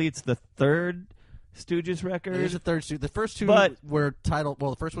technically it's the third Stooges record. There's a third Stooges. The first two But- were titled.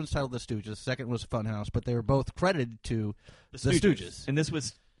 Well, the first one's titled The Stooges. The second was Funhouse, but they were both credited to the Stooges. And this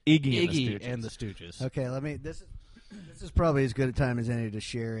was Iggy, Iggy and the Stooges. Okay, this is probably as good a time as any to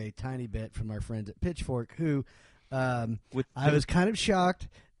share a tiny bit from our friends at Pitchfork, who With I was kind of shocked.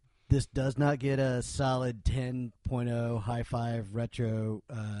 This does not get a solid 10.0 high five retro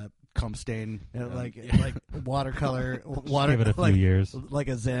Cum stain. like watercolor Give it a few years. like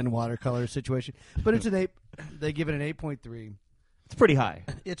a Zen watercolor situation. But it's an 8. They give it an 8.3. It's pretty high.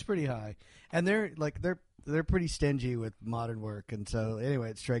 It's pretty high, and they're pretty stingy with modern work, and so anyway,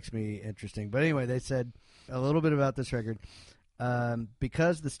 it strikes me interesting. But anyway, they said a little bit about this record.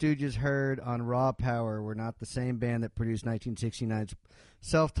 Because the Stooges heard on Raw Power were not the same band that produced 1969's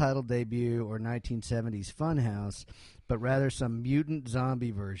self-titled debut or 1970's Funhouse, but rather some mutant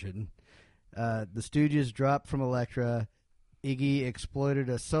zombie version. The Stooges dropped from Elektra. Iggy exploited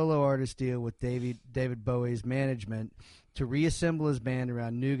a solo artist deal with David Bowie's management to reassemble his band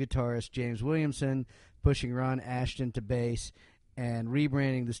around new guitarist James Williamson, pushing Ron Ashton to bass, and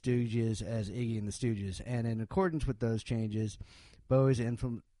rebranding the Stooges as Iggy and the Stooges. And in accordance with those changes, Bowie's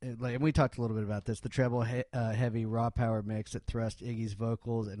influence, and we talked a little bit about this, the treble heavy raw power mix that thrust Iggy's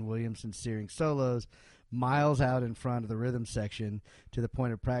vocals and Williamson's searing solos miles out in front of the rhythm section to the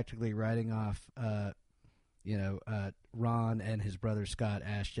point of practically writing off Ron and his brother Scott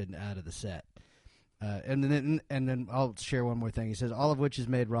Ashton out of the set. And then I'll share one more thing. He says, all of which has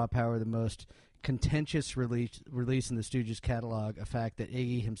made Raw Power the most contentious release in the Stooges catalog, a fact that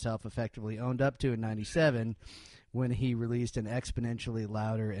Iggy himself effectively owned up to in 97 when he released an exponentially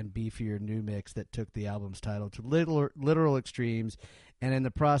louder and beefier new mix that took the album's title to literal extremes, and in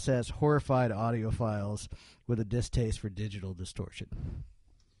the process horrified audiophiles with a distaste for digital distortion.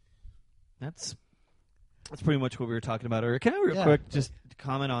 That's pretty much what we were talking about earlier. Can I real quick just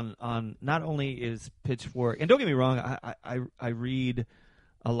comment on not only is Pitchfork, and don't get me wrong, I read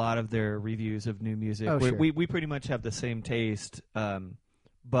a lot of their reviews of new music. Oh, sure. We pretty much have the same taste,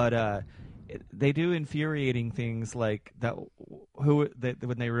 but they do infuriating things like that.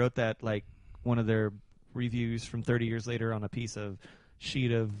 When they wrote that, like one of their reviews from 30 years later on a piece of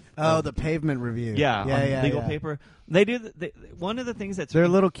sheet of the Pavement review. legal paper. They do one of the things that's they're a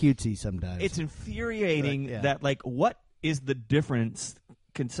little cutesy sometimes. It's infuriating that like what is the difference?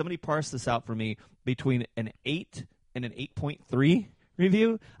 Can somebody parse this out for me between an 8 and an 8.3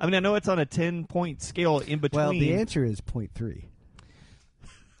 review? I mean, I know it's on a 10-point scale in between. Well, the answer is 0.3.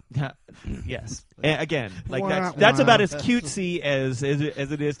 Yes. And again, like that's about as cutesy as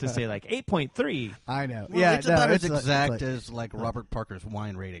it is to say like 8.3. I know. Well, it's about as exact like, as like Robert Parker's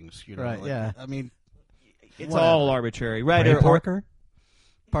wine ratings. You know, right? like, Yeah. I mean, It's all arbitrary, right? Ray Parker?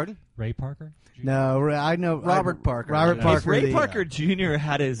 Pardon? Ray Parker? No, I know Robert Parker. Robert Yeah. Parker. If Ray the, Parker Jr.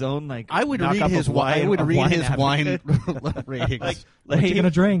 had his own like I would knockoff read his of wine. I would read his wine advocate. ratings. Like What you gonna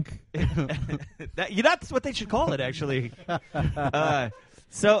drink? that's what they should call it, actually.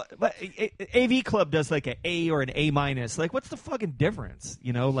 So, but AV Club does like an A or an A minus. Like, what's the fucking difference?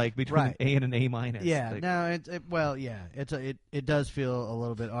 You know, like between Right. an A and an A minus. Yeah, Like, no, it does feel a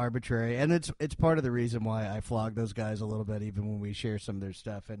little bit arbitrary, and it's part of the reason why I flog those guys a little bit, even when we share some of their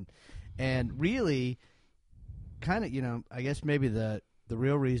stuff, and really, kind of, I guess maybe the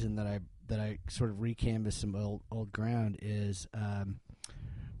real reason that I sort of recanvassed some old ground is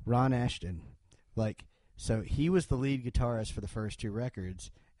Ron Ashton, like. So he was the lead guitarist for the first two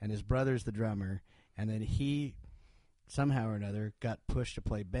records, and his brother's the drummer, and then he somehow or another got pushed to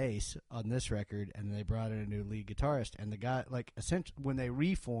play bass on this record, and they brought in a new lead guitarist. And the guy, like, essentially, when they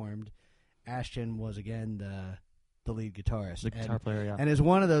reformed, Ashton was again the lead guitarist, the guitar player, yeah. and is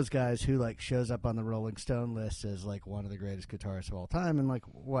one of those guys who like shows up on the Rolling Stone list as like one of the greatest guitarists of all time, and like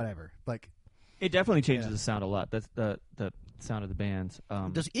whatever, like. It definitely changes the sound a lot. That's the sound of the bands.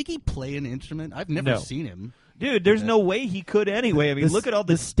 Does Iggy play an instrument? I've never No. seen him. Dude, there's no way he could anyway. I mean, look at all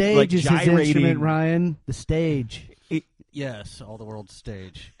the this stage like, is his gyrating. instrument, Ryan. The stage. Yes, all the world's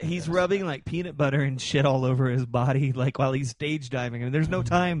stage. He's rubbing like peanut butter and shit all over his body, like while he's stage diving. I mean, there's no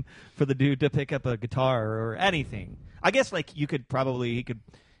time for the dude to pick up a guitar or anything. I guess like he could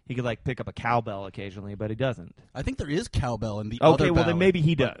like pick up a cowbell occasionally, but he doesn't. I think there is cowbell in the other Okay, well then ballad, maybe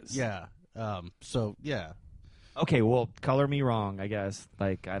he but does. Yeah. So yeah. Okay, well, color me wrong, I guess.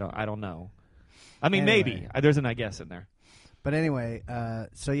 Like I don't know. I mean, Anyway. maybe there's an I guess in there. But anyway,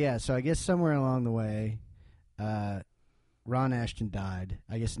 so I guess somewhere along the way, Ron Ashton died.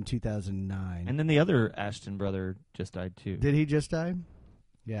 I guess in 2009. And then the other Ashton brother just died too. Did he just die?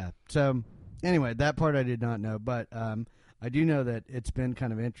 Yeah. So anyway, that part I did not know, but I do know that it's been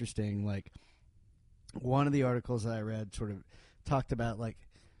kind of interesting. Like one of the articles that I read sort of talked about like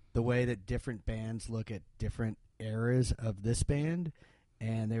the way that different bands look at different eras of this band,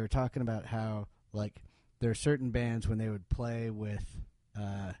 and they were talking about how like there are certain bands when they would play with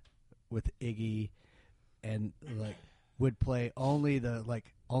Iggy and like would play only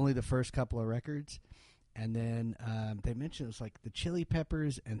the first couple of records, and then they mentioned it was like the Chili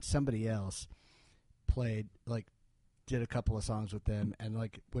Peppers and somebody else did a couple of songs with them and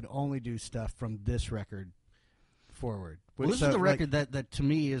like would only do stuff from this record forward. Well, this is the record that to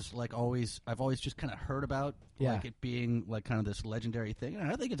me is like I've always just kind of heard about, Yeah. like it being like kind of this legendary thing,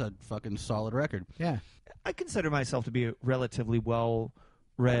 and I think it's a fucking solid record. Yeah. I consider myself to be relatively well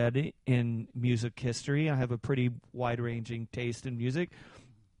read in music history. I have a pretty wide-ranging taste in music,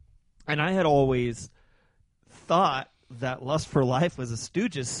 and I had always thought that "Lust for Life" was a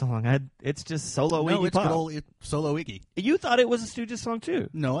Stooges song. It's just solo No, Iggy it's Pop. good old solo Iggy. You thought it was a Stooges song too?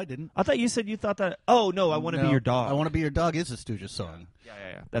 No, I didn't. I thought you said you thought that. Oh no, I want to be your dog. I Want to Be Your Dog is a Stooges song.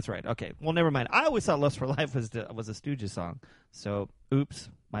 Yeah. That's right. Okay. Well, never mind. I always thought "Lust for Life" was a Stooges song. So, oops,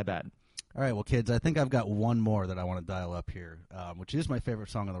 my bad. All right, well, kids, I think I've got one more that I want to dial up here, which is my favorite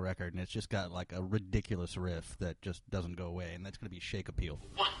song on the record, and it's just got like a ridiculous riff that just doesn't go away, and that's going to be Shake Appeal.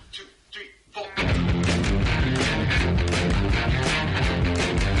 1, 2, 3, 4.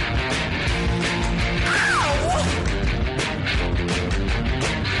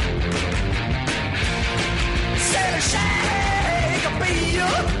 Said a shake a beat,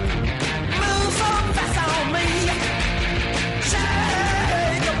 move so fast on me.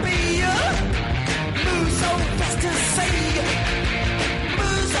 Shake a beat, move so fast to see.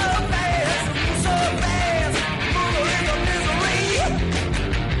 Move so fast, move in the misery.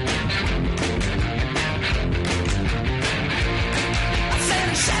 I said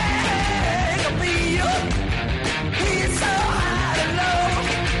shake a beat, he's so high and low.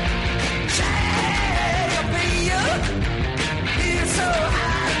 Shake a beat, he's so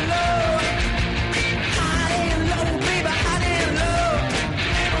high and low. High and low, baby, high and low.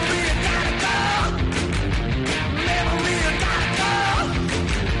 Never really gotta go. Never really gotta go.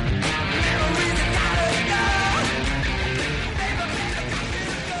 Never really gotta go. Never really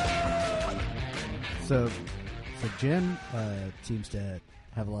gotta go. So Jim seems to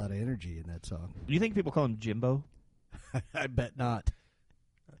have a lot of energy in that song. Do you think people call him Jimbo? I bet not.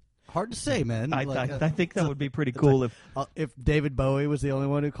 Hard to say, man. I Like, think that would be pretty cool If David Bowie was the only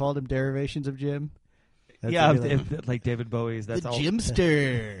one who called him derivations of Jim. that'd yeah, be like- if like David Bowie's. That's the all.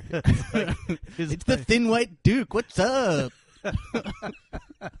 Jimster. It's the Thin White Duke. What's up?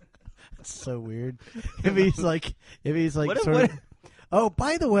 It's so weird. If he's like What if- sort what of. Oh,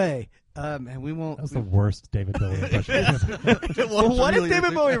 by the way, and we won't. That was the worst David Bowie impression. Well, what if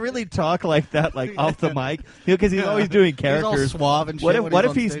David Bowie really talk like that, like off the mic? Because he's always doing He's all characters. suave and shit. What if when what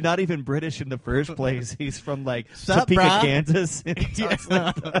he's if on he's stage. not even British in the first place? He's from like Sup, Topeka, brah? Kansas. And he talks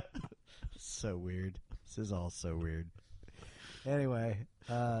like that. So weird. This is all so weird. Anyway,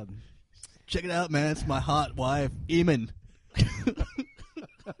 Check it out, man. It's my hot wife, Eamon.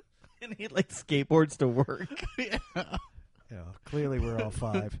 And he like skateboards to work. clearly we're all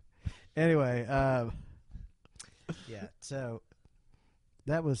five. Anyway, yeah. So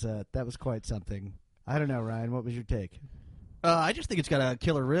that was quite something. I don't know, Ryan. What was your take? I just think it's got a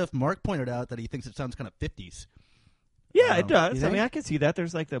killer riff. Mark pointed out that he thinks it sounds kind of 50s. Yeah, it You does. I think? mean, I can see that.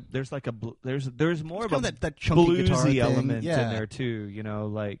 There's more It's of kind a of that chunky guitar bluesy thing. element Yeah. in there too. You know,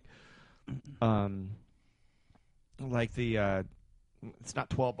 like the it's not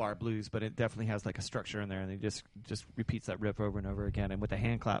 12-bar blues, but it definitely has like a structure in there, and he just repeats that riff over and over again, and with the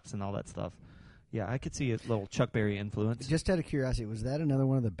hand claps and all that stuff. Yeah, I could see a little Chuck Berry influence. Just out of curiosity, was that another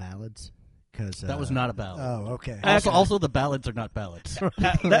one of the ballads? Because That was not a ballad. Oh, okay. Also, the ballads are not ballads.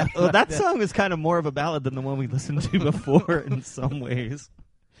 that song is kind of more of a ballad than the one we listened to before in some ways.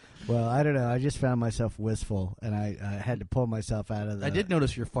 Well, I don't know. I just found myself wistful, and I had to pull myself out of the. I did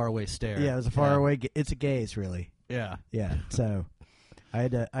notice your faraway stare. Yeah, it was a far away. It's a gaze, really. Yeah. Yeah. So I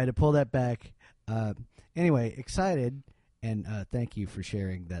had to pull that back. Anyway, excited, and thank you for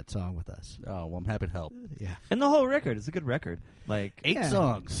sharing that song with us. Oh, well, I'm happy to help. Yeah. And the whole record is a good record. Like 8 Yeah.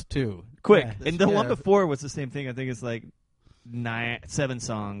 songs, too. quick. Yeah, And the one yeah. before was the same thing. I think it's like 7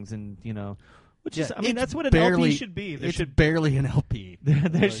 songs, and which is, I mean, it's that's what an barely, LP should be. There it's should barely an LP.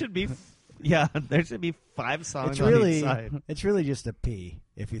 there should be, there should be 5 songs It's on really each side. it's really just a P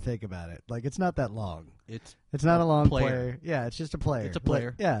if you think about it. Like it's not that long. It's It's not a long player. player. Yeah, it's just a player. It's a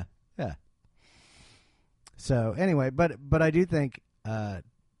player. Yeah. So anyway, but I do think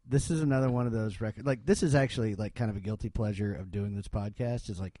this is another one of those records. Like this is actually like kind of a guilty pleasure of doing this podcast.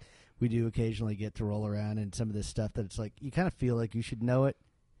 Is like we do occasionally get to roll around in some of this stuff that it's like you kind of feel like you should know it,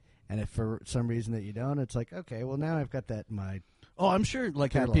 And if for some reason that you don't, it's like, okay, well, now I've got that in my... Oh, I'm sure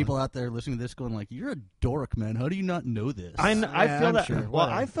like there are Catalog. people out there listening to this going like, "You're a dork, man. How do you not know this?" I Yeah, feel I'm that. sure. Well,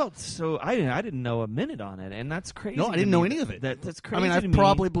 Whatever. I felt so. I didn't know a minute on it, and that's crazy. No, I to didn't me know any of it. That's I crazy. mean, to I've me.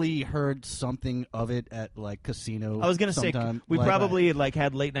 probably heard something of it at like casino. I was gonna say sometime. we Like, probably like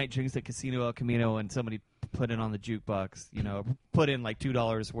had late night drinks at Casino El Camino, and somebody put it on the jukebox. Put in like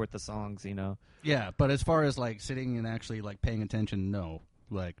 $2 worth of songs. yeah, but as far as like sitting and actually like paying attention, no,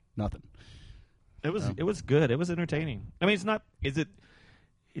 like nothing. It was good. It was entertaining. I mean, it's not.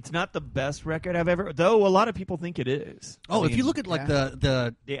 It's not the best record I've ever. Though a lot of people think it is. Oh, I if mean, you look at like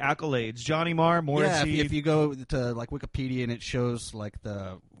the the accolades, Johnny Marr, Morrissey. if you go to like Wikipedia and it shows like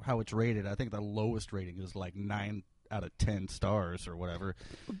how it's rated, I think the lowest rating is like 9 out of 10 stars or whatever.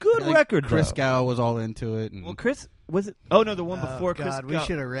 good Like, record. Chris though. Gow was all into it. And Well, Chris was it? Oh no, the one before Chris. God, we Gow.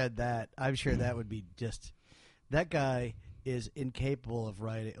 should have read that. I'm sure that would be just... That guy is incapable of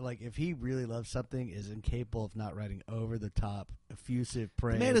writing... Like, if he really loves something, is incapable of not writing over-the-top, effusive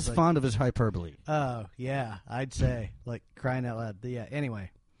praise. the man is like, fond of his hyperbole. Oh, yeah, I'd say. Like, crying out loud. Yeah, anyway.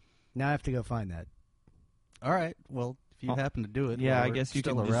 Now I have to go find that. All right, well, if you Oh, happen to do it, Yeah, while I we're guess you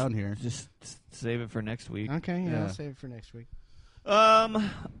still can around here. Just save it for next week. Okay, Yeah. I'll save it for next week.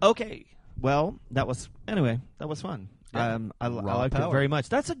 Okay. Well, that was fun. Yeah. I Raw liked it power. very much.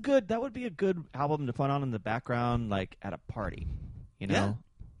 That would be a good album to put on in the background, like at a party. Yeah.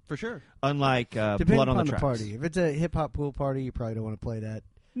 For sure. Unlike Depending Blood on upon the the Tracks. party. If it's a hip-hop pool party, you probably don't want to play that.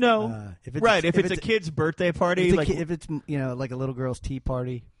 No. If it's Right. If it's a kid's birthday party, if like it's like a little girl's tea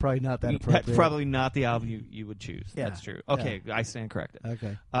party, probably not that that's appropriate. probably not the album you would choose. Yeah. That's true. Okay, I stand corrected.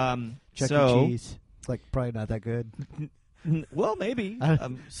 Okay. Chuck So E. Cheese. It's like probably not that good. well, maybe.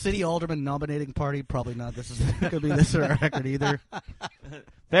 City Alderman nominating party, probably not. This is going to be this record either.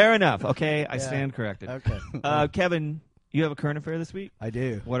 Fair enough. Okay, I Yeah. stand corrected. Okay. Kevin, you have a current affair this week? I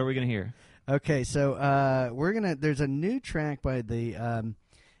do. What are we going to hear? Okay, so there's a new track by the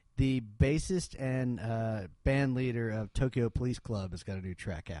bassist and band leader of Tokyo Police Club has got a new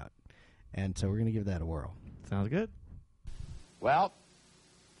track out. And so we're going to give that a whirl. Sounds good. Well,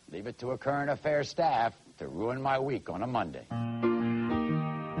 leave it to a current affairs staff to ruin my week on a Monday.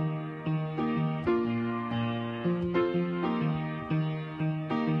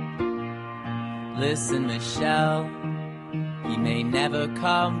 Listen, Michelle, he may never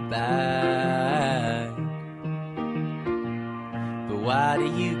come back. But why do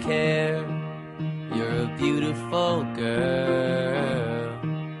you care? You're a beautiful girl.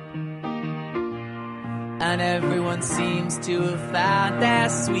 And everyone seems to have found their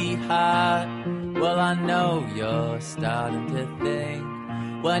sweetheart. Well, I know you're starting to think,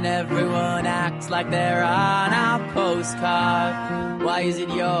 when everyone acts like they're on our postcard, why is it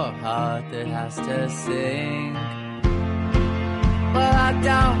your heart that has to sing? Well, I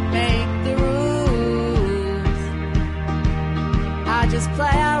don't make the rules, I just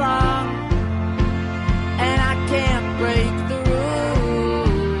play along, and I can't break the rules.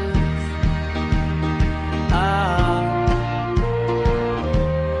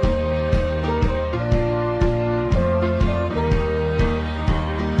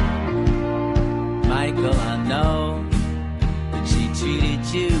 Michael, I know that she treated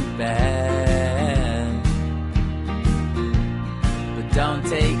you bad, but don't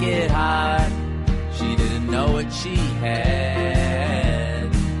take it hard. She didn't know what she had,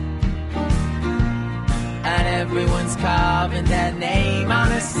 and everyone's carving their name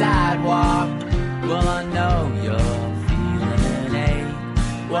on a sidewalk. Well, I know you're feeling an ache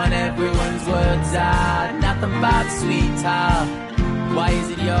when everyone's words are nothing but sweetheart. Why is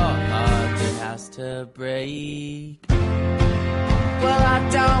it your heart that has to break? Well, I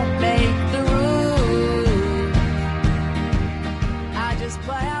don't make the rules, I just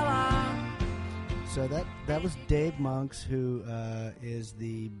play along. So that was Dave Monks, who is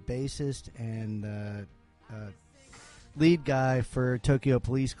the bassist and lead guy for Tokyo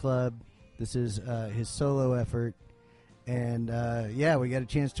Police Club. This is his solo effort. And, yeah, we got a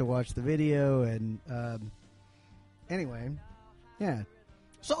chance to watch the video. And anyway, yeah.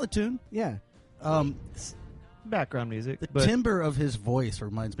 Solid tune. Yeah. Background music. The but timbre of his voice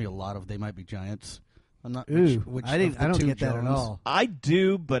reminds me a lot of They Might Be Giants. I'm not. Ooh, which I of the don't two get that at Jones? all. I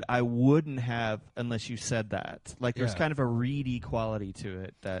do, but I wouldn't have unless you said that. Like, there's Yeah. kind of a reedy quality to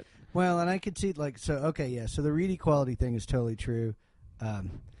it that. Well, and I could see, like, so, okay, yeah, so the reedy quality thing is totally true. I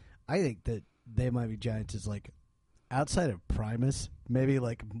think that They Might Be Giants is, like, outside of Primus, maybe,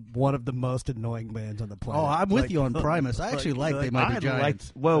 like, one of the most annoying bands on the planet. Oh, I'm with Like, you on Primus. I actually like They Might Be I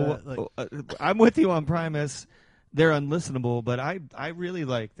Giants. I'm with you on Primus. They're unlistenable, but I really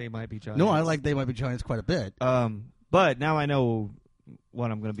like They Might Be Giants. No, I like They Might Be Giants quite a bit. But now I know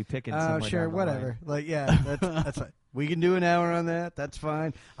what I'm going to be picking. Oh, somewhere sure, down the whatever. line. Like, yeah, that's fine. We can do an hour on that. That's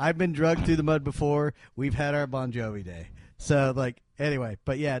fine. I've been drugged through the mud before. We've had our Bon Jovi day. So, like, anyway.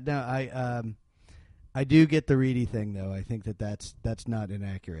 But, yeah, no, I do get the Reedy thing, though. I think that's not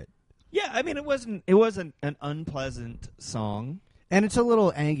inaccurate. Yeah, I mean, it wasn't an unpleasant song. And it's a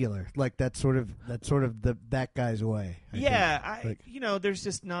little angular. Like, that's sort of that guy's way. I think. There's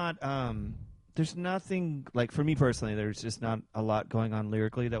just not there's nothing, like, for me personally, there's just not a lot going on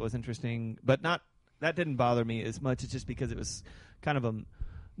lyrically that was interesting, but that didn't bother me as much. It's just because it was kind of a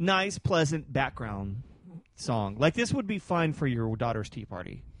nice, pleasant background song. Like, this would be fine for your daughter's tea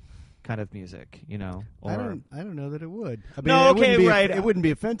party kind of music, Or I don't know that it would. I mean, No, okay, right. It wouldn't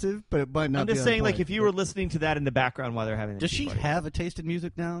be offensive, but it might not. I'm be just on saying, like, point. if you were listening to that in the background while they're having the Does tea she party. have a taste in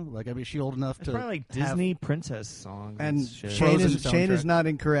music now? Like, I mean, is she old enough It's to probably like have- Disney princess songs And shit. Shane Frozen Shane is soundtrack. not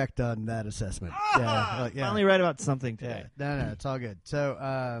incorrect on that assessment. Yeah, Finally right about something yeah. today. No, it's all good. So,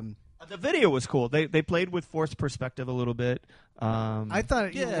 The video was cool. They played with forced perspective a little bit. I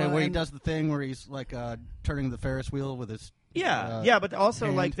thought, Yeah, where he does the thing where he's like turning the Ferris wheel with his. But also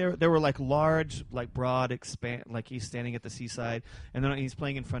hand. like there were like large, like broad like he's standing at the seaside, and then he's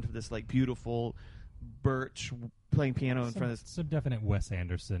playing in front of this like beautiful birch playing piano in front of this. Some definite Wes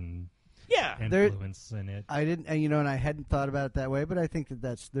Anderson Yeah, influence in it. I didn't, and I hadn't thought about it that way, but I think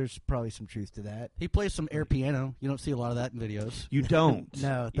there's probably some truth to that. He plays some air piano. You don't see a lot of that in videos. you don't.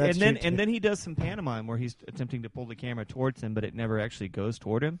 No, that's and then true, too. and then he does some pantomime where he's attempting to pull the camera towards him, but it never actually goes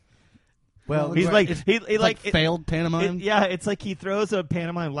toward him. Well, He's right, like he like it- failed pantomime. it's like he throws a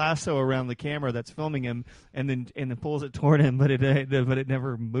pantomime lasso around the camera that's filming him, and then pulls it toward him, but it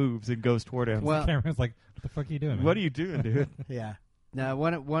never moves and goes toward him. Well- The camera's like, what the fuck are you doing, man? What are you doing, dude? yeah. Now,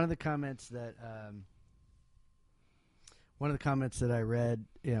 one of the comments that I read,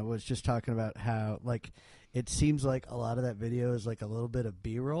 was just talking about how like it seems like a lot of that video is like a little bit of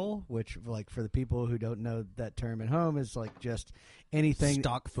B-roll, which like for the people who don't know that term at home is like just anything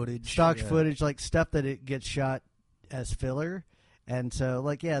Stock footage. stock Yeah. footage, like stuff that it gets shot as filler. And so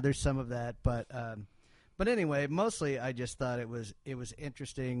like there's some of that, but anyway, mostly I just thought it was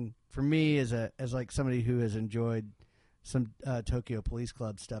interesting for me as like somebody who has enjoyed some Tokyo Police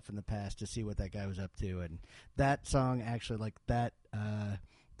Club stuff in the past to see what that guy was up to. And that song actually, like that,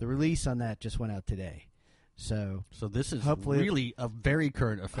 the release on that just went out today. So this is Hopefully- really a very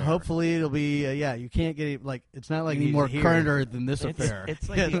current affair. hopefully it'll be, you can't get it, like, it's not like any you more hear currenter than this affair. It's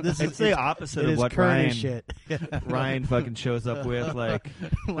like Yeah, the, this it's is- the opposite it of is what current Ryan as shit. Ryan fucking shows up with, like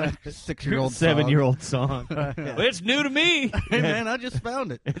like 6-year-old 7-year-old song. Yeah. Well, it's new to me. Hey man, I just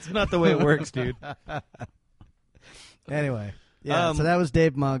found it. It's not the way it works, dude. Anyway, so that was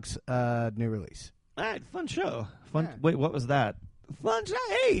Dave Monk's new release. All right, fun show. Fun. Yeah. Wait, what was that? Fun show.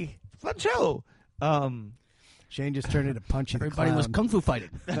 Hey, fun show. Shane just turned into Punchy the Everybody was Clown. kung fu fighting.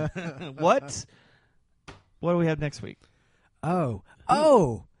 What? What do we have next week? Oh,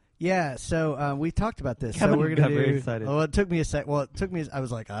 yeah. So we talked about this. Kevin so we're got gonna very do. excited. Oh, it took me a sec. Well, it took me. I was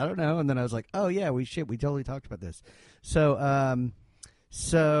like, I don't know, and then I was like, oh yeah, we totally talked about this. So,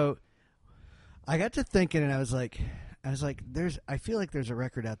 so I got to thinking, and I was like, I feel like there's a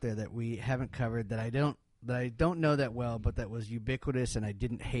record out there that we haven't covered that I don't know that well, but that was ubiquitous, and I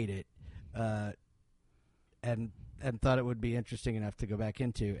didn't hate it, and thought it would be interesting enough to go back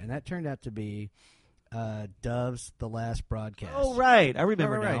into, and that turned out to be Dove's The Last Broadcast. Oh, right. I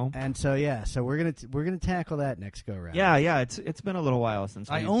remember Right. now. And so we're gonna tackle that next go round. Yeah. It's been a little while since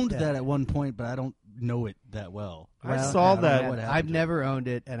I we owned Yeah. that at one point, but I don't know it that well. I Well, saw don't that. know what happened I've to it. never owned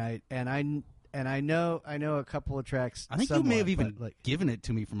it, and I know a couple of tracks. I think you may somewhat, have even but, like, given it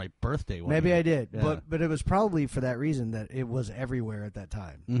to me for my birthday. One maybe year. I did, Yeah. but it was probably for that reason that it was everywhere at that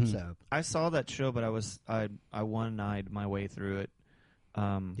time. Mhm. So I saw that show, but I one-eyed my way through it.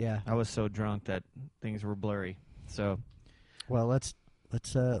 yeah. I was so drunk that things were blurry. So Well, let's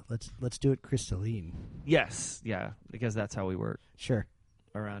do it crystalline. yes, yeah, because that's how we work Sure.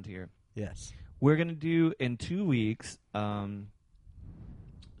 around here. Yes. We're gonna do in 2 weeks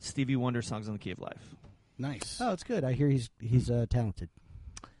Stevie Wonder Songs on the Key of Life. Nice. Oh, it's good. I hear he's talented.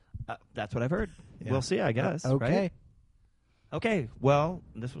 That's what I've heard. Yeah. We'll see, I guess. Okay. Right? Okay. Well,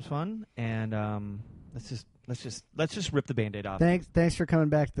 this was fun, and let's just rip the Band-Aid off. Thanks for coming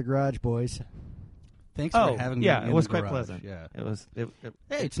back to the garage, boys. Thanks for having me. yeah, in it was the quite garage. pleasant. Yeah. It was. It,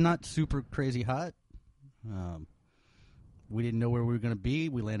 Hey, it's not super crazy hot. We didn't know where we were going to be.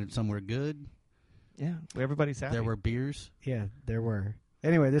 We landed somewhere good. yeah. Everybody's happy. There were beers. Yeah, there were.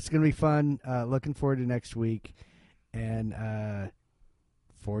 Anyway, this is going to be fun. Looking forward to next week. And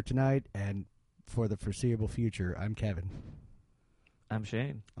for tonight and for the foreseeable future, I'm Kevin. I'm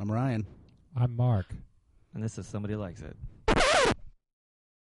Shane, I'm Ryan. I'm Mark. and this is Somebody Likes It.